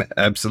name?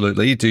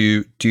 Absolutely.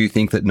 Do you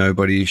think that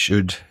nobody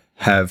should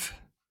have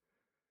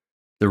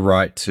the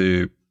right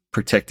to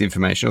protect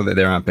information, or that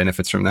there aren't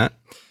benefits from that?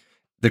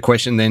 the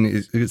question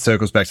then it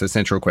circles back to the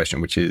central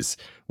question, which is,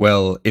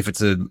 well, if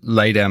it's a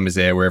lay down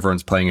misere where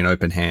everyone's playing an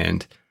open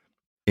hand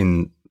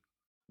in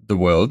the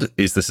world,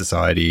 is the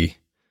society,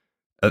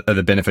 are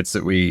the benefits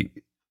that we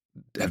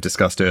have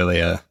discussed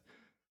earlier,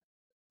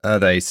 are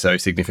they so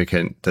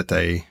significant that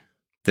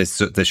there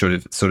sort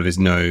of is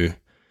no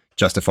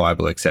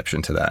justifiable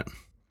exception to that?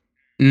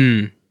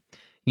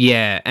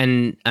 Yeah,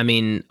 and I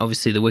mean,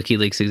 obviously, the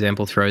WikiLeaks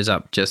example throws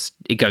up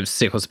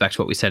circles back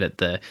to what we said at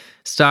the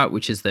start,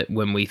 which is that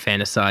when we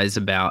fantasize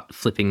about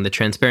flipping the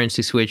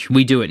transparency switch,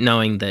 we do it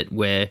knowing that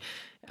we're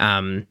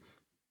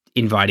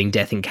inviting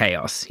death and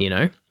chaos,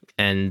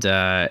 and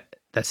that's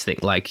the thing.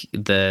 Like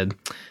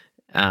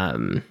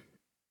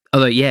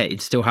although, yeah,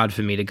 it's still hard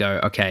for me to go,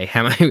 okay,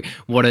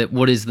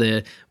 what is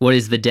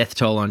the death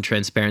toll on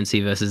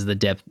transparency versus the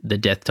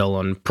death toll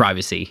on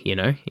privacy?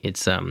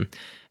 It's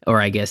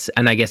I guess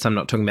I'm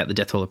not talking about the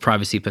death toll of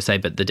privacy per se,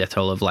 but the death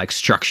toll of like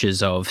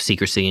structures of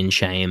secrecy and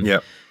shame,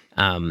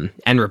 and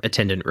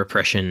attendant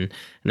repression and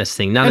this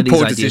thing. None of these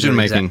poor ideas decision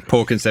making,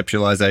 poor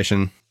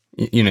conceptualization,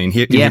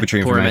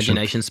 inhibitory poor information.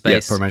 Imagination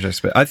space. Yeah, poor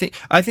imagination space.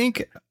 I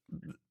think.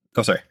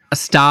 Oh, sorry. A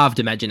starved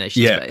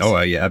imagination space. Oh,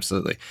 yeah,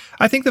 absolutely.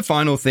 I think the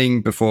final thing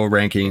before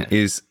ranking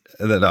is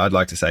that I'd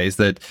like to say is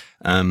that,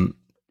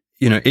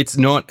 it's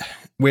not,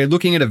 we're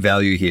looking at a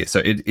value here. So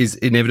it is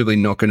inevitably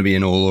not going to be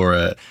an all or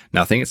a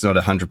nothing. It's not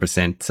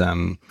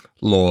 100%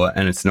 law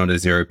and it's not a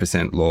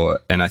 0% law.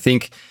 And I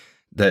think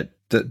that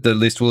the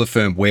list will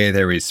affirm where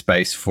there is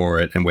space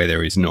for it and where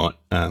there is not,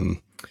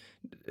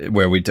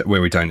 where we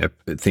don't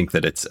think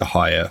that it's a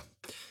higher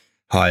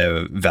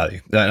value.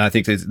 And I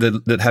think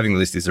that having the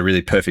list is a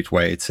really perfect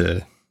way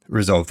to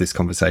resolve this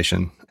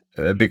conversation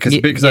because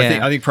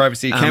I think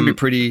privacy can be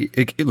pretty.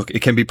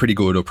 It can be pretty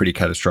good or pretty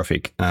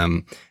catastrophic.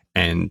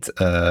 And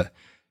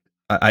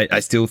I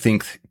still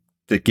think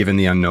that given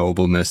the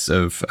unknowableness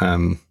of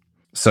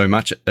so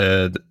much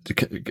at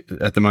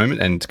the moment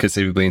and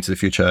conceivably into the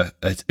future,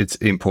 it's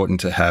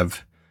important to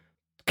have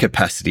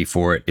capacity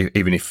for it,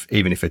 even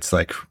if it's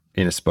like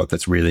in a spot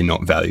that's really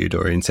not valued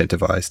or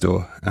incentivized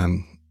or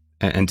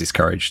and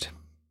discouraged.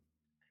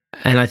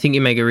 And I think you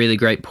make a really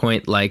great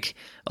point. Like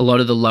a lot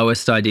of the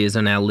lowest ideas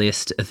on our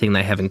list, a thing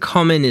they have in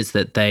common is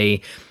that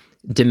they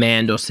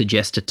demand or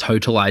suggest a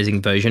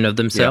totalizing version of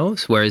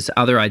themselves, whereas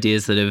other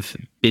ideas that have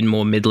been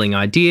more middling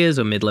ideas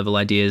or mid-level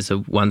ideas are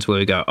ones where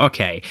we go,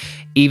 okay,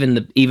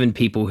 even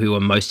people who are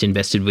most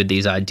invested with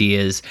these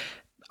ideas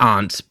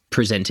aren't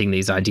presenting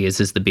these ideas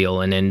as the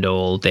be-all and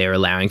end-all. They're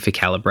allowing for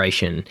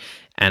calibration.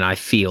 And I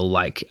feel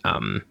like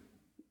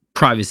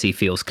privacy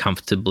feels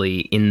comfortably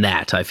in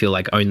that. I feel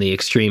like only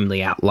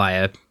extremely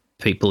outlier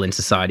people in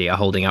society are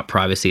holding up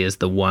privacy as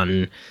the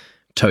one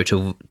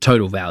total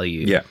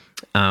value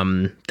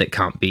that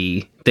can't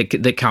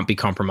be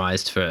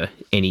compromised for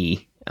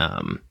any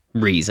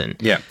reason.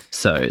 Yeah.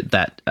 So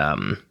that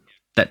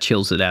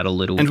chills it out a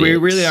little bit. And we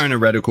really are in a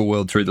radical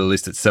world through the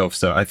list itself.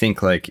 So I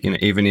think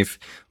even if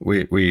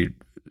we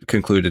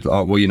concluded,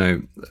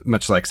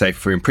 much like say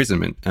for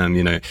imprisonment,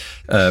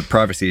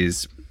 privacy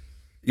is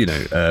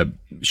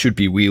should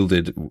be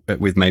wielded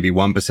with maybe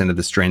 1% of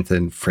the strength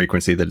and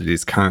frequency that it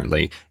is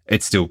currently,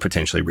 it's still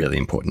potentially really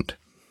important.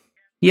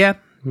 Yeah,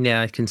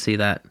 I can see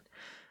that.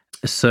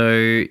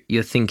 So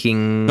you're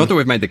thinking... Not that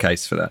we've made the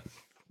case for that.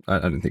 I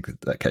don't think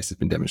that case has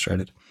been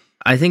demonstrated.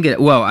 I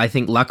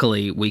think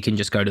luckily we can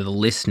just go to the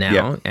list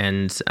now,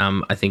 and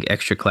I think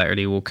extra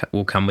clarity will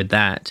come with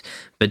that.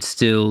 But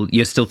still,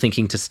 you're still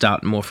thinking to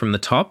start more from the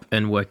top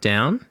and work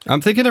down?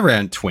 I'm thinking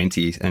around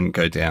 20 and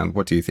go down.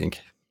 What do you think?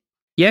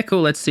 Yeah,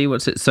 cool. Let's see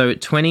what's it. So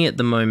 20 at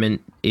the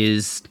moment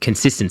is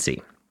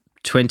consistency.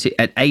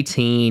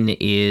 18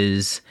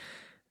 is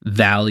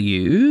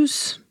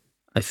values.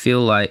 I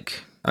feel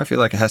like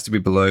it has to be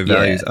below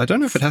values. I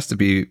don't know if it has to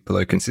be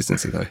below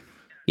consistency though.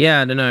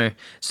 Yeah, I don't know.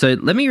 So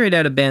let me read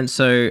out a band.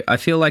 So I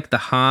feel like the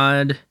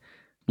hard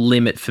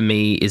limit for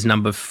me is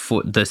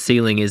the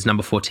ceiling is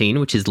number 14,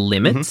 which is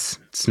limits.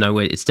 Mm-hmm. It's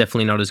nowhere. It's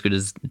definitely not as good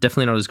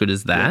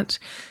as that.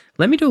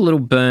 Let me do a little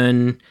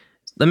burn.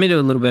 Let me do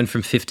a little burn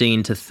from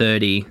 15 to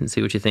 30 and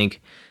see what you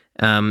think.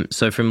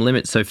 So from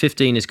limits, so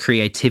 15 is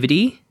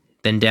creativity.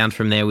 Then down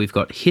from there, we've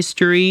got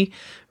history,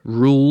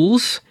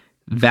 rules,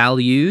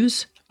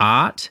 values,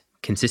 art,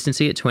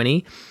 consistency at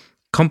 20,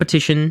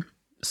 competition,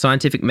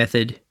 scientific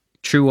method,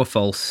 true or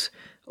false,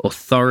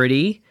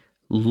 authority,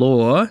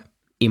 law,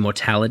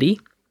 immortality,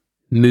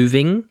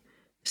 moving,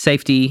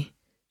 safety,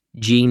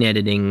 gene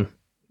editing,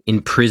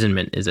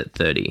 imprisonment is at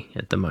 30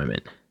 at the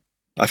moment.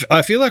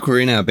 I feel like we're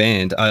in our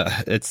band.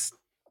 It's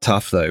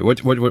tough though. What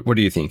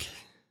do you think?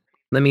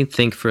 Let me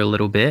think for a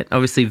little bit.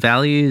 Obviously,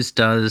 values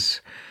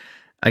does.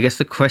 I guess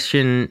the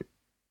question.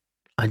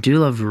 I do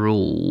love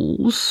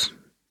rules,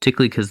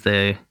 particularly because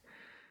they're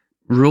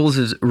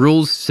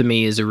rules to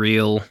me is a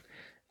real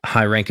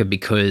high ranker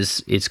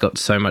because it's got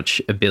so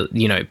much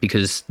ability.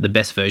 Because the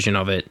best version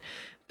of it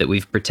that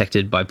we've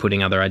protected by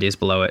putting other ideas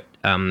below it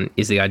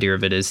is the idea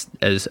of it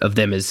as of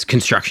them as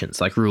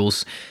constructions, like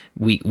rules.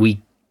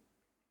 We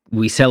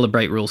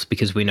celebrate rules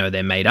because we know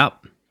they're made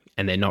up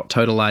and they're not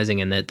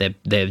totalizing, and that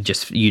they're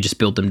just, you just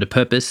build them to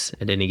purpose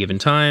at any given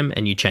time,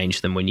 and you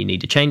change them when you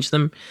need to change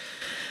them.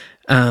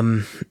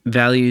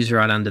 Values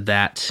right under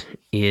that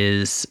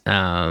is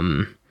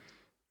obviously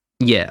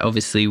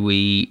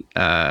we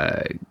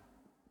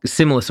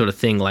similar sort of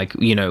thing, like,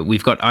 you know,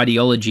 we've got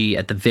ideology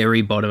at the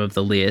very bottom of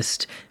the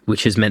list,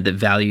 which has meant that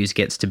values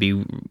gets to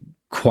be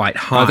quite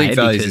high. I think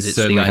values because it's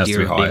certainly the has idea to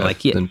be of being higher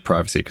like, than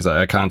privacy, because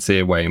I can't see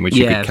a way in which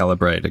you could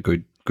calibrate a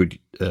good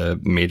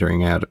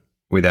metering out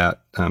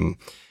without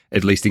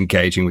at least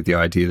engaging with the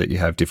idea that you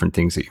have different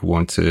things that you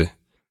want to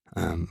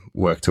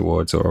work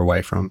towards or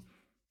away from.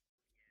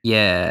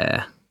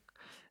 Yeah.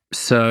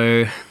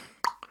 So,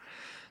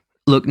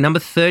 look, number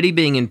 30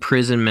 being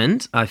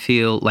imprisonment, I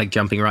feel like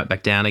jumping right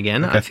back down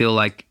again. Okay. I feel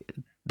like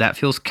that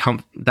feels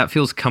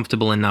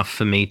comfortable enough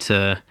for me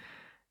to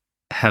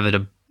have it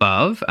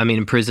above. I mean,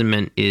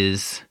 imprisonment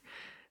is,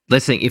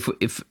 let's think,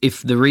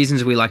 if the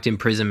reasons we liked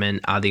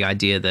imprisonment are the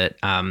idea that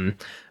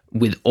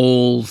with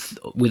all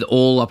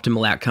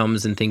optimal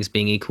outcomes and things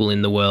being equal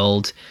in the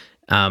world,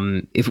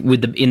 in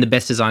the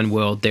best design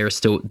world, there's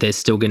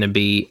still going to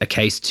be a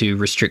case to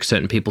restrict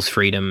certain people's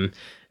freedom,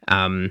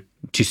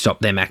 to stop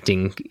them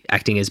acting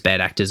as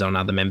bad actors on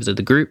other members of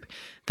the group,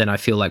 then I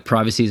feel like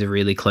privacy is a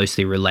really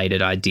closely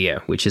related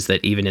idea, which is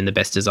that even in the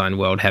best design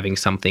world, having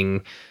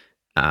something,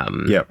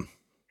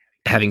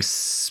 having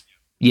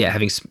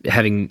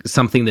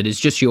something that is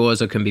just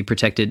yours or can be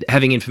protected,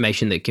 having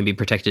information that can be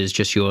protected as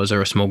just yours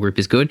or a small group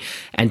is good.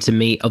 And to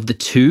me, of the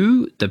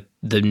two,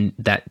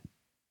 that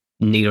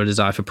need or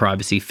desire for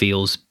privacy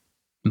feels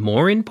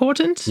more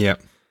important. Yeah.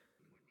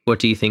 What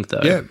do you think,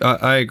 though? Yeah,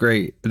 I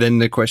agree. Then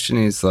the question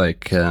is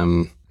like,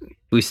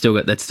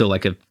 that's still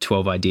like a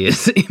 12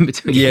 ideas in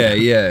between. Yeah,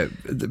 yeah.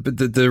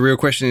 But the real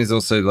question is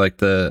also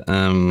like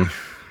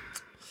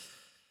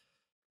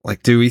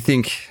like, do we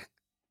think,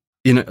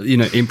 you know,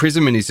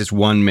 imprisonment is just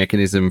one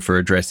mechanism for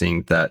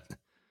addressing that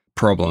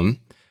problem.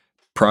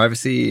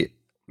 Privacy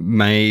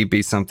may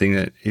be something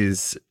that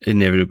is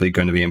inevitably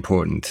going to be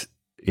important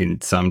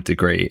in some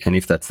degree, and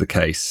if that's the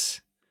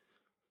case,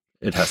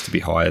 it has to be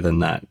higher than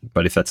that.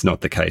 But if that's not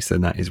the case,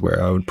 then that is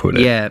where I would put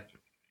it. Yeah,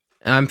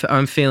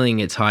 I'm feeling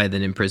it's higher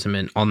than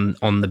imprisonment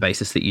on the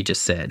basis that you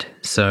just said.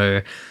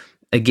 So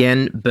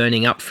again,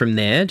 burning up from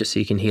there, just so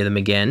you can hear them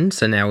again.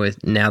 So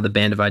now the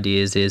band of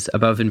ideas is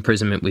above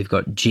imprisonment. We've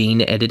got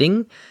gene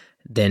editing,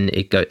 then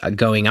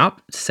going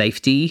up,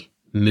 safety,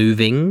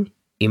 moving,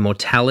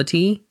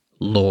 immortality,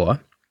 law,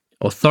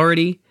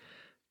 authority,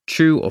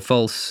 true or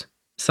false,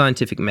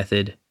 scientific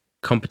method,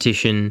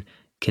 competition,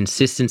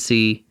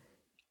 consistency,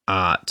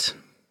 art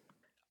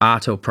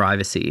or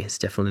privacy is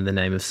definitely the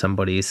name of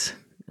somebody's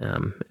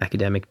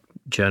academic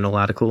journal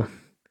article.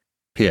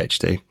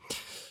 PhD.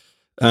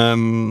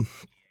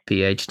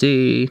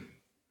 PhD.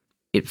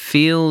 It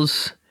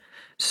feels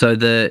so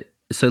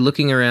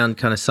looking around,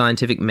 kind of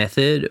scientific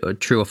method or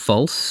true or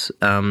false,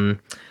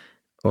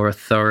 or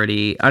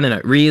authority. I don't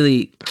know.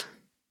 Really,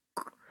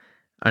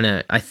 I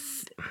don't know.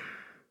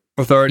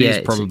 Authority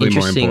is probably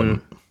more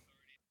important.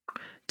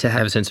 To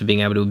have a sense of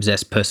being able to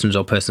obsess persons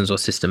or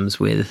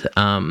systems with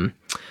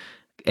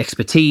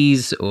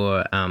expertise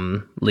or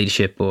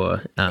leadership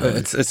or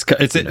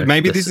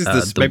maybe this is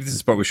the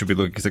spot we should be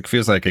looking, because it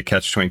feels like a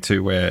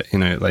catch-22 where, you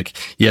know, like,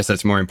 yes,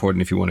 that's more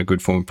important if you want a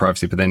good form of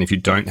privacy, but then if you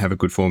don't have a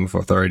good form of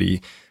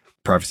authority,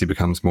 privacy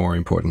becomes more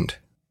important.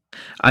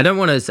 I don't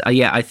want to.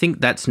 I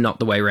think that's not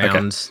the way around.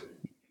 Okay.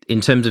 In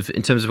terms of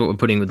what we're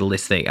putting with the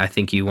list thing, I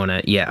think you want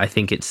to. Yeah, I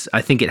think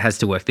it has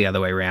to work the other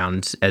way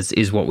around, as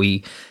is what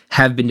we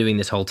have been doing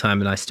this whole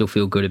time, and I still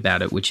feel good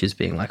about it. Which is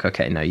being like,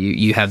 okay, no,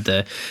 you have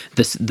the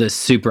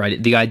super idea,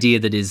 the idea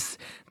that is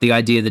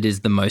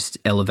the most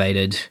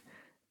elevated.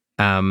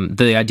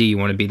 The idea you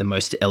want to be the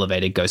most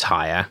elevated goes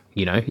higher.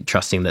 You know,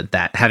 trusting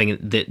that having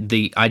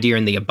the idea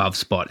in the above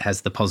spot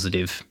has the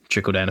positive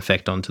trickle down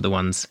effect onto the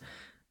ones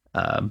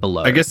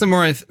below. I guess the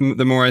more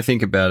I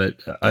think about it,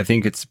 I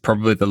think it's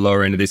probably the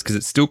lower end of this, because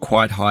it's still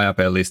quite high up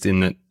our list in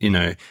that, you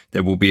know,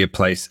 there will be a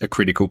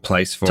critical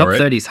place for Top it. Top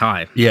 30 is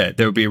high. Yeah,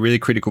 there will be a really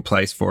critical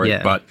place for it.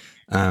 Yeah. But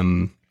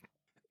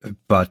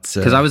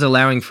because I was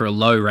allowing for a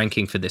low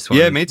ranking for this one.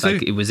 Yeah, me too.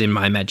 Like, it was in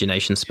my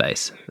imagination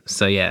space.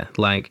 So yeah,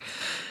 like,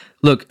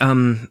 look,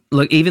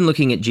 even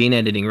looking at gene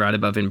editing right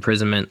above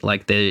imprisonment,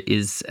 like, there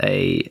is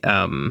a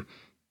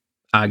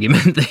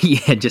argument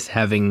that just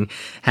having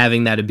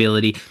that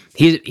ability.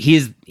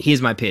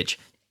 Here's my pitch.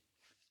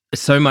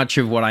 So much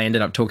of what I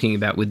ended up talking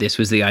about with this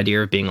was the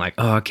idea of being like,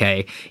 oh,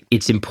 okay,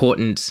 it's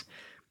important.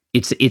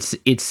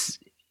 It's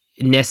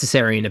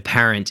necessary and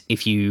apparent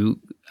if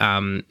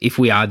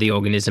we are the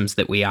organisms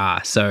that we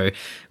are. So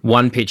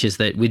one pitch is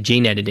that with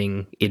gene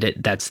editing,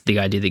 that's the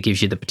idea that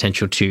gives you the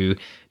potential to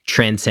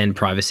transcend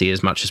privacy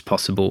as much as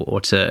possible, or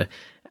to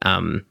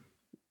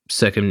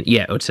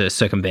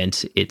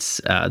circumvent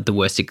its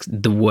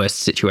the worst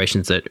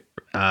situations that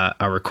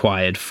are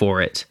required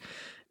for it.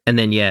 And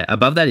then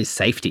above that is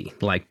safety.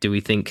 Like, do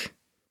we think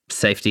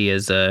privacy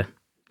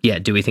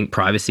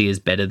is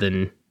better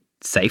than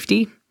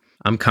safety?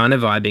 I'm kind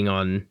of vibing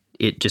on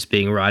it just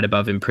being right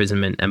above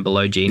imprisonment and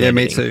below gene Yeah,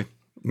 editing.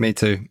 me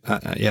too.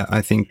 Yeah,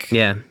 I think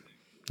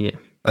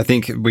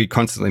we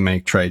constantly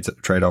make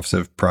trade-offs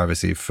of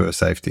privacy for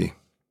safety.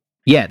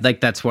 Yeah, like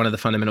that's one of the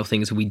fundamental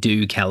things we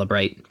do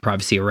calibrate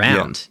privacy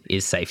around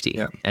is safety.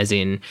 Yeah. As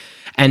in,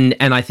 and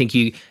I think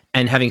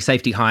having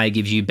safety higher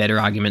gives you better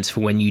arguments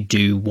for when you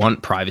do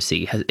want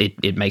privacy.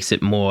 It makes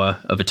it more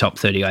of a top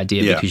 30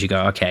 idea because you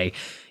go, okay,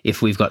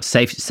 if we've got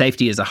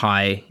safety as a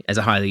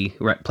highly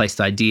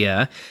placed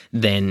idea,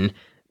 then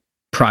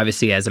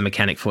privacy as a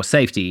mechanic for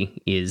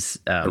safety is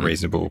A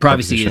reasonable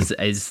privacy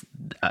proposition.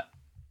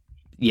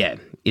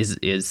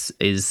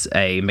 is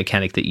a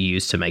mechanic that you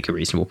use to make a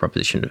reasonable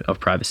proposition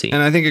of privacy.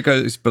 And I think it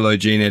goes below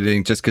gene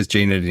editing just because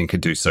gene editing could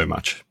do so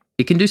much.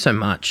 It can do so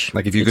much.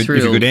 Like if you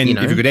could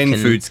end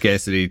food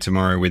scarcity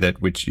tomorrow with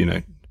it, which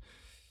you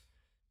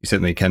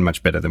certainly can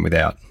much better than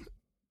without.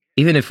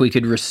 Even if we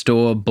could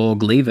restore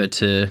Borg Lever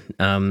to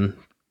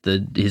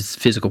his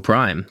physical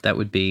prime, that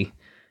would be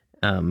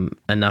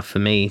enough for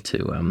me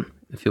to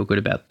feel good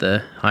about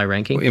the high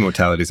ranking. Well,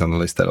 immortality's on the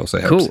list. That also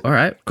helps. Cool. All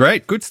right.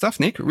 Great. Good stuff,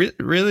 Nick.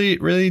 Really,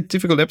 really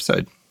difficult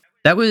episode.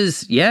 That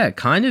was,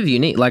 kind of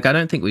unique. Like, I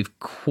don't think we've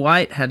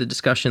quite had a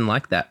discussion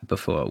like that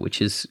before, which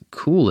is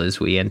cool as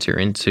we enter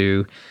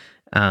into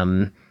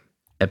episode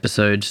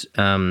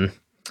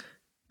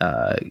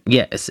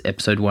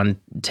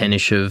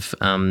 110-ish of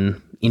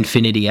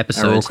Infinity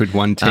episodes. Our awkward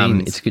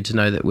 110s. It's good to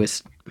know that we're...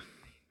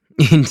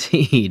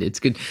 Indeed. It's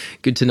good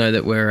to know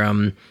that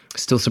we're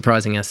still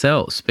surprising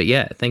ourselves. But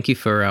thank you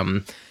for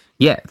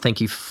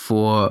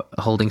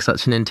holding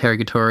such an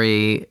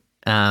interrogatory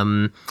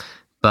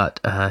but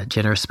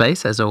generous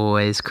space as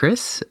always,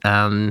 Chris.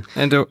 And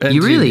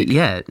you really,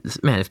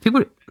 Nick. man. If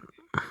people,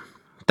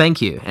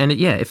 thank you. And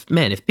if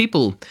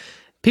people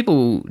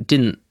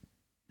didn't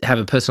have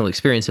a personal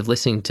experience of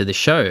listening to the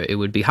show, it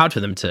would be hard for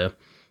them to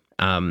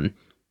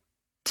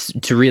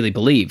really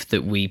believe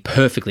that we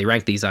perfectly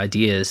rank these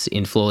ideas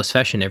in flawless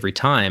fashion every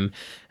time.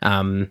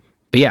 But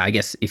I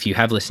guess if you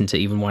have listened to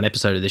even one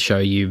episode of the show,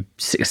 you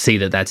see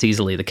that that's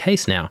easily the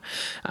case now.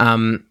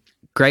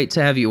 Great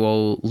to have you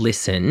all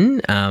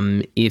listen.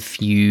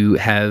 If you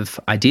have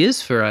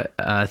ideas for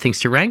things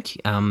to rank,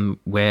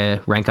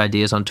 we're Rank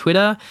Ideas on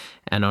Twitter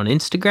and on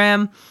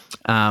Instagram.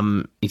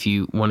 If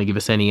you want to give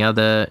us any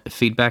other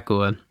feedback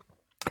or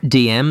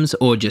DMs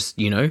or just,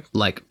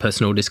 like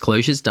personal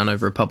disclosures done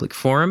over a public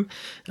forum,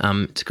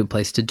 it's a good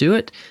place to do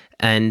it.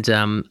 And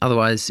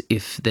otherwise,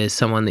 if there's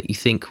someone that you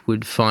think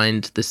would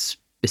find the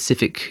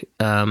specific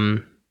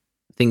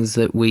things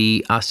that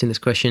we asked in this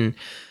question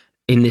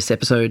in this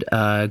episode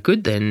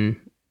good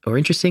or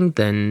interesting,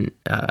 then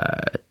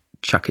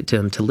chuck it to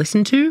them to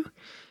listen to.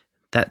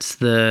 That's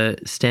the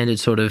standard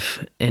sort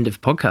of end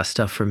of podcast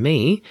stuff from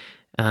me.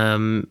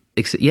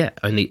 This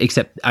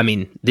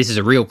is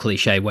a real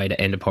cliche way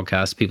to end a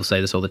podcast. People say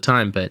this all the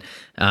time, but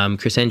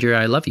Chris Andrew,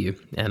 I love you,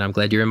 and I'm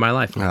glad you're in my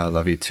life. I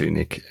love you too,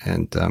 Nick.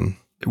 And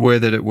were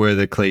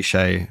the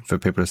cliche for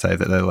people to say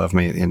that they love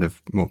me at the end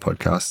of more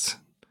podcasts.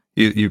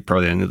 You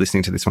probably only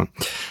listening to this one.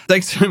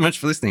 Thanks so much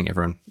for listening,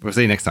 everyone. We'll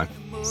see you next time.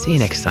 See you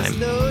next time.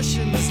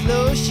 Lotion,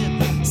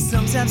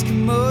 sometimes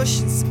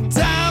commotion,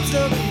 sometimes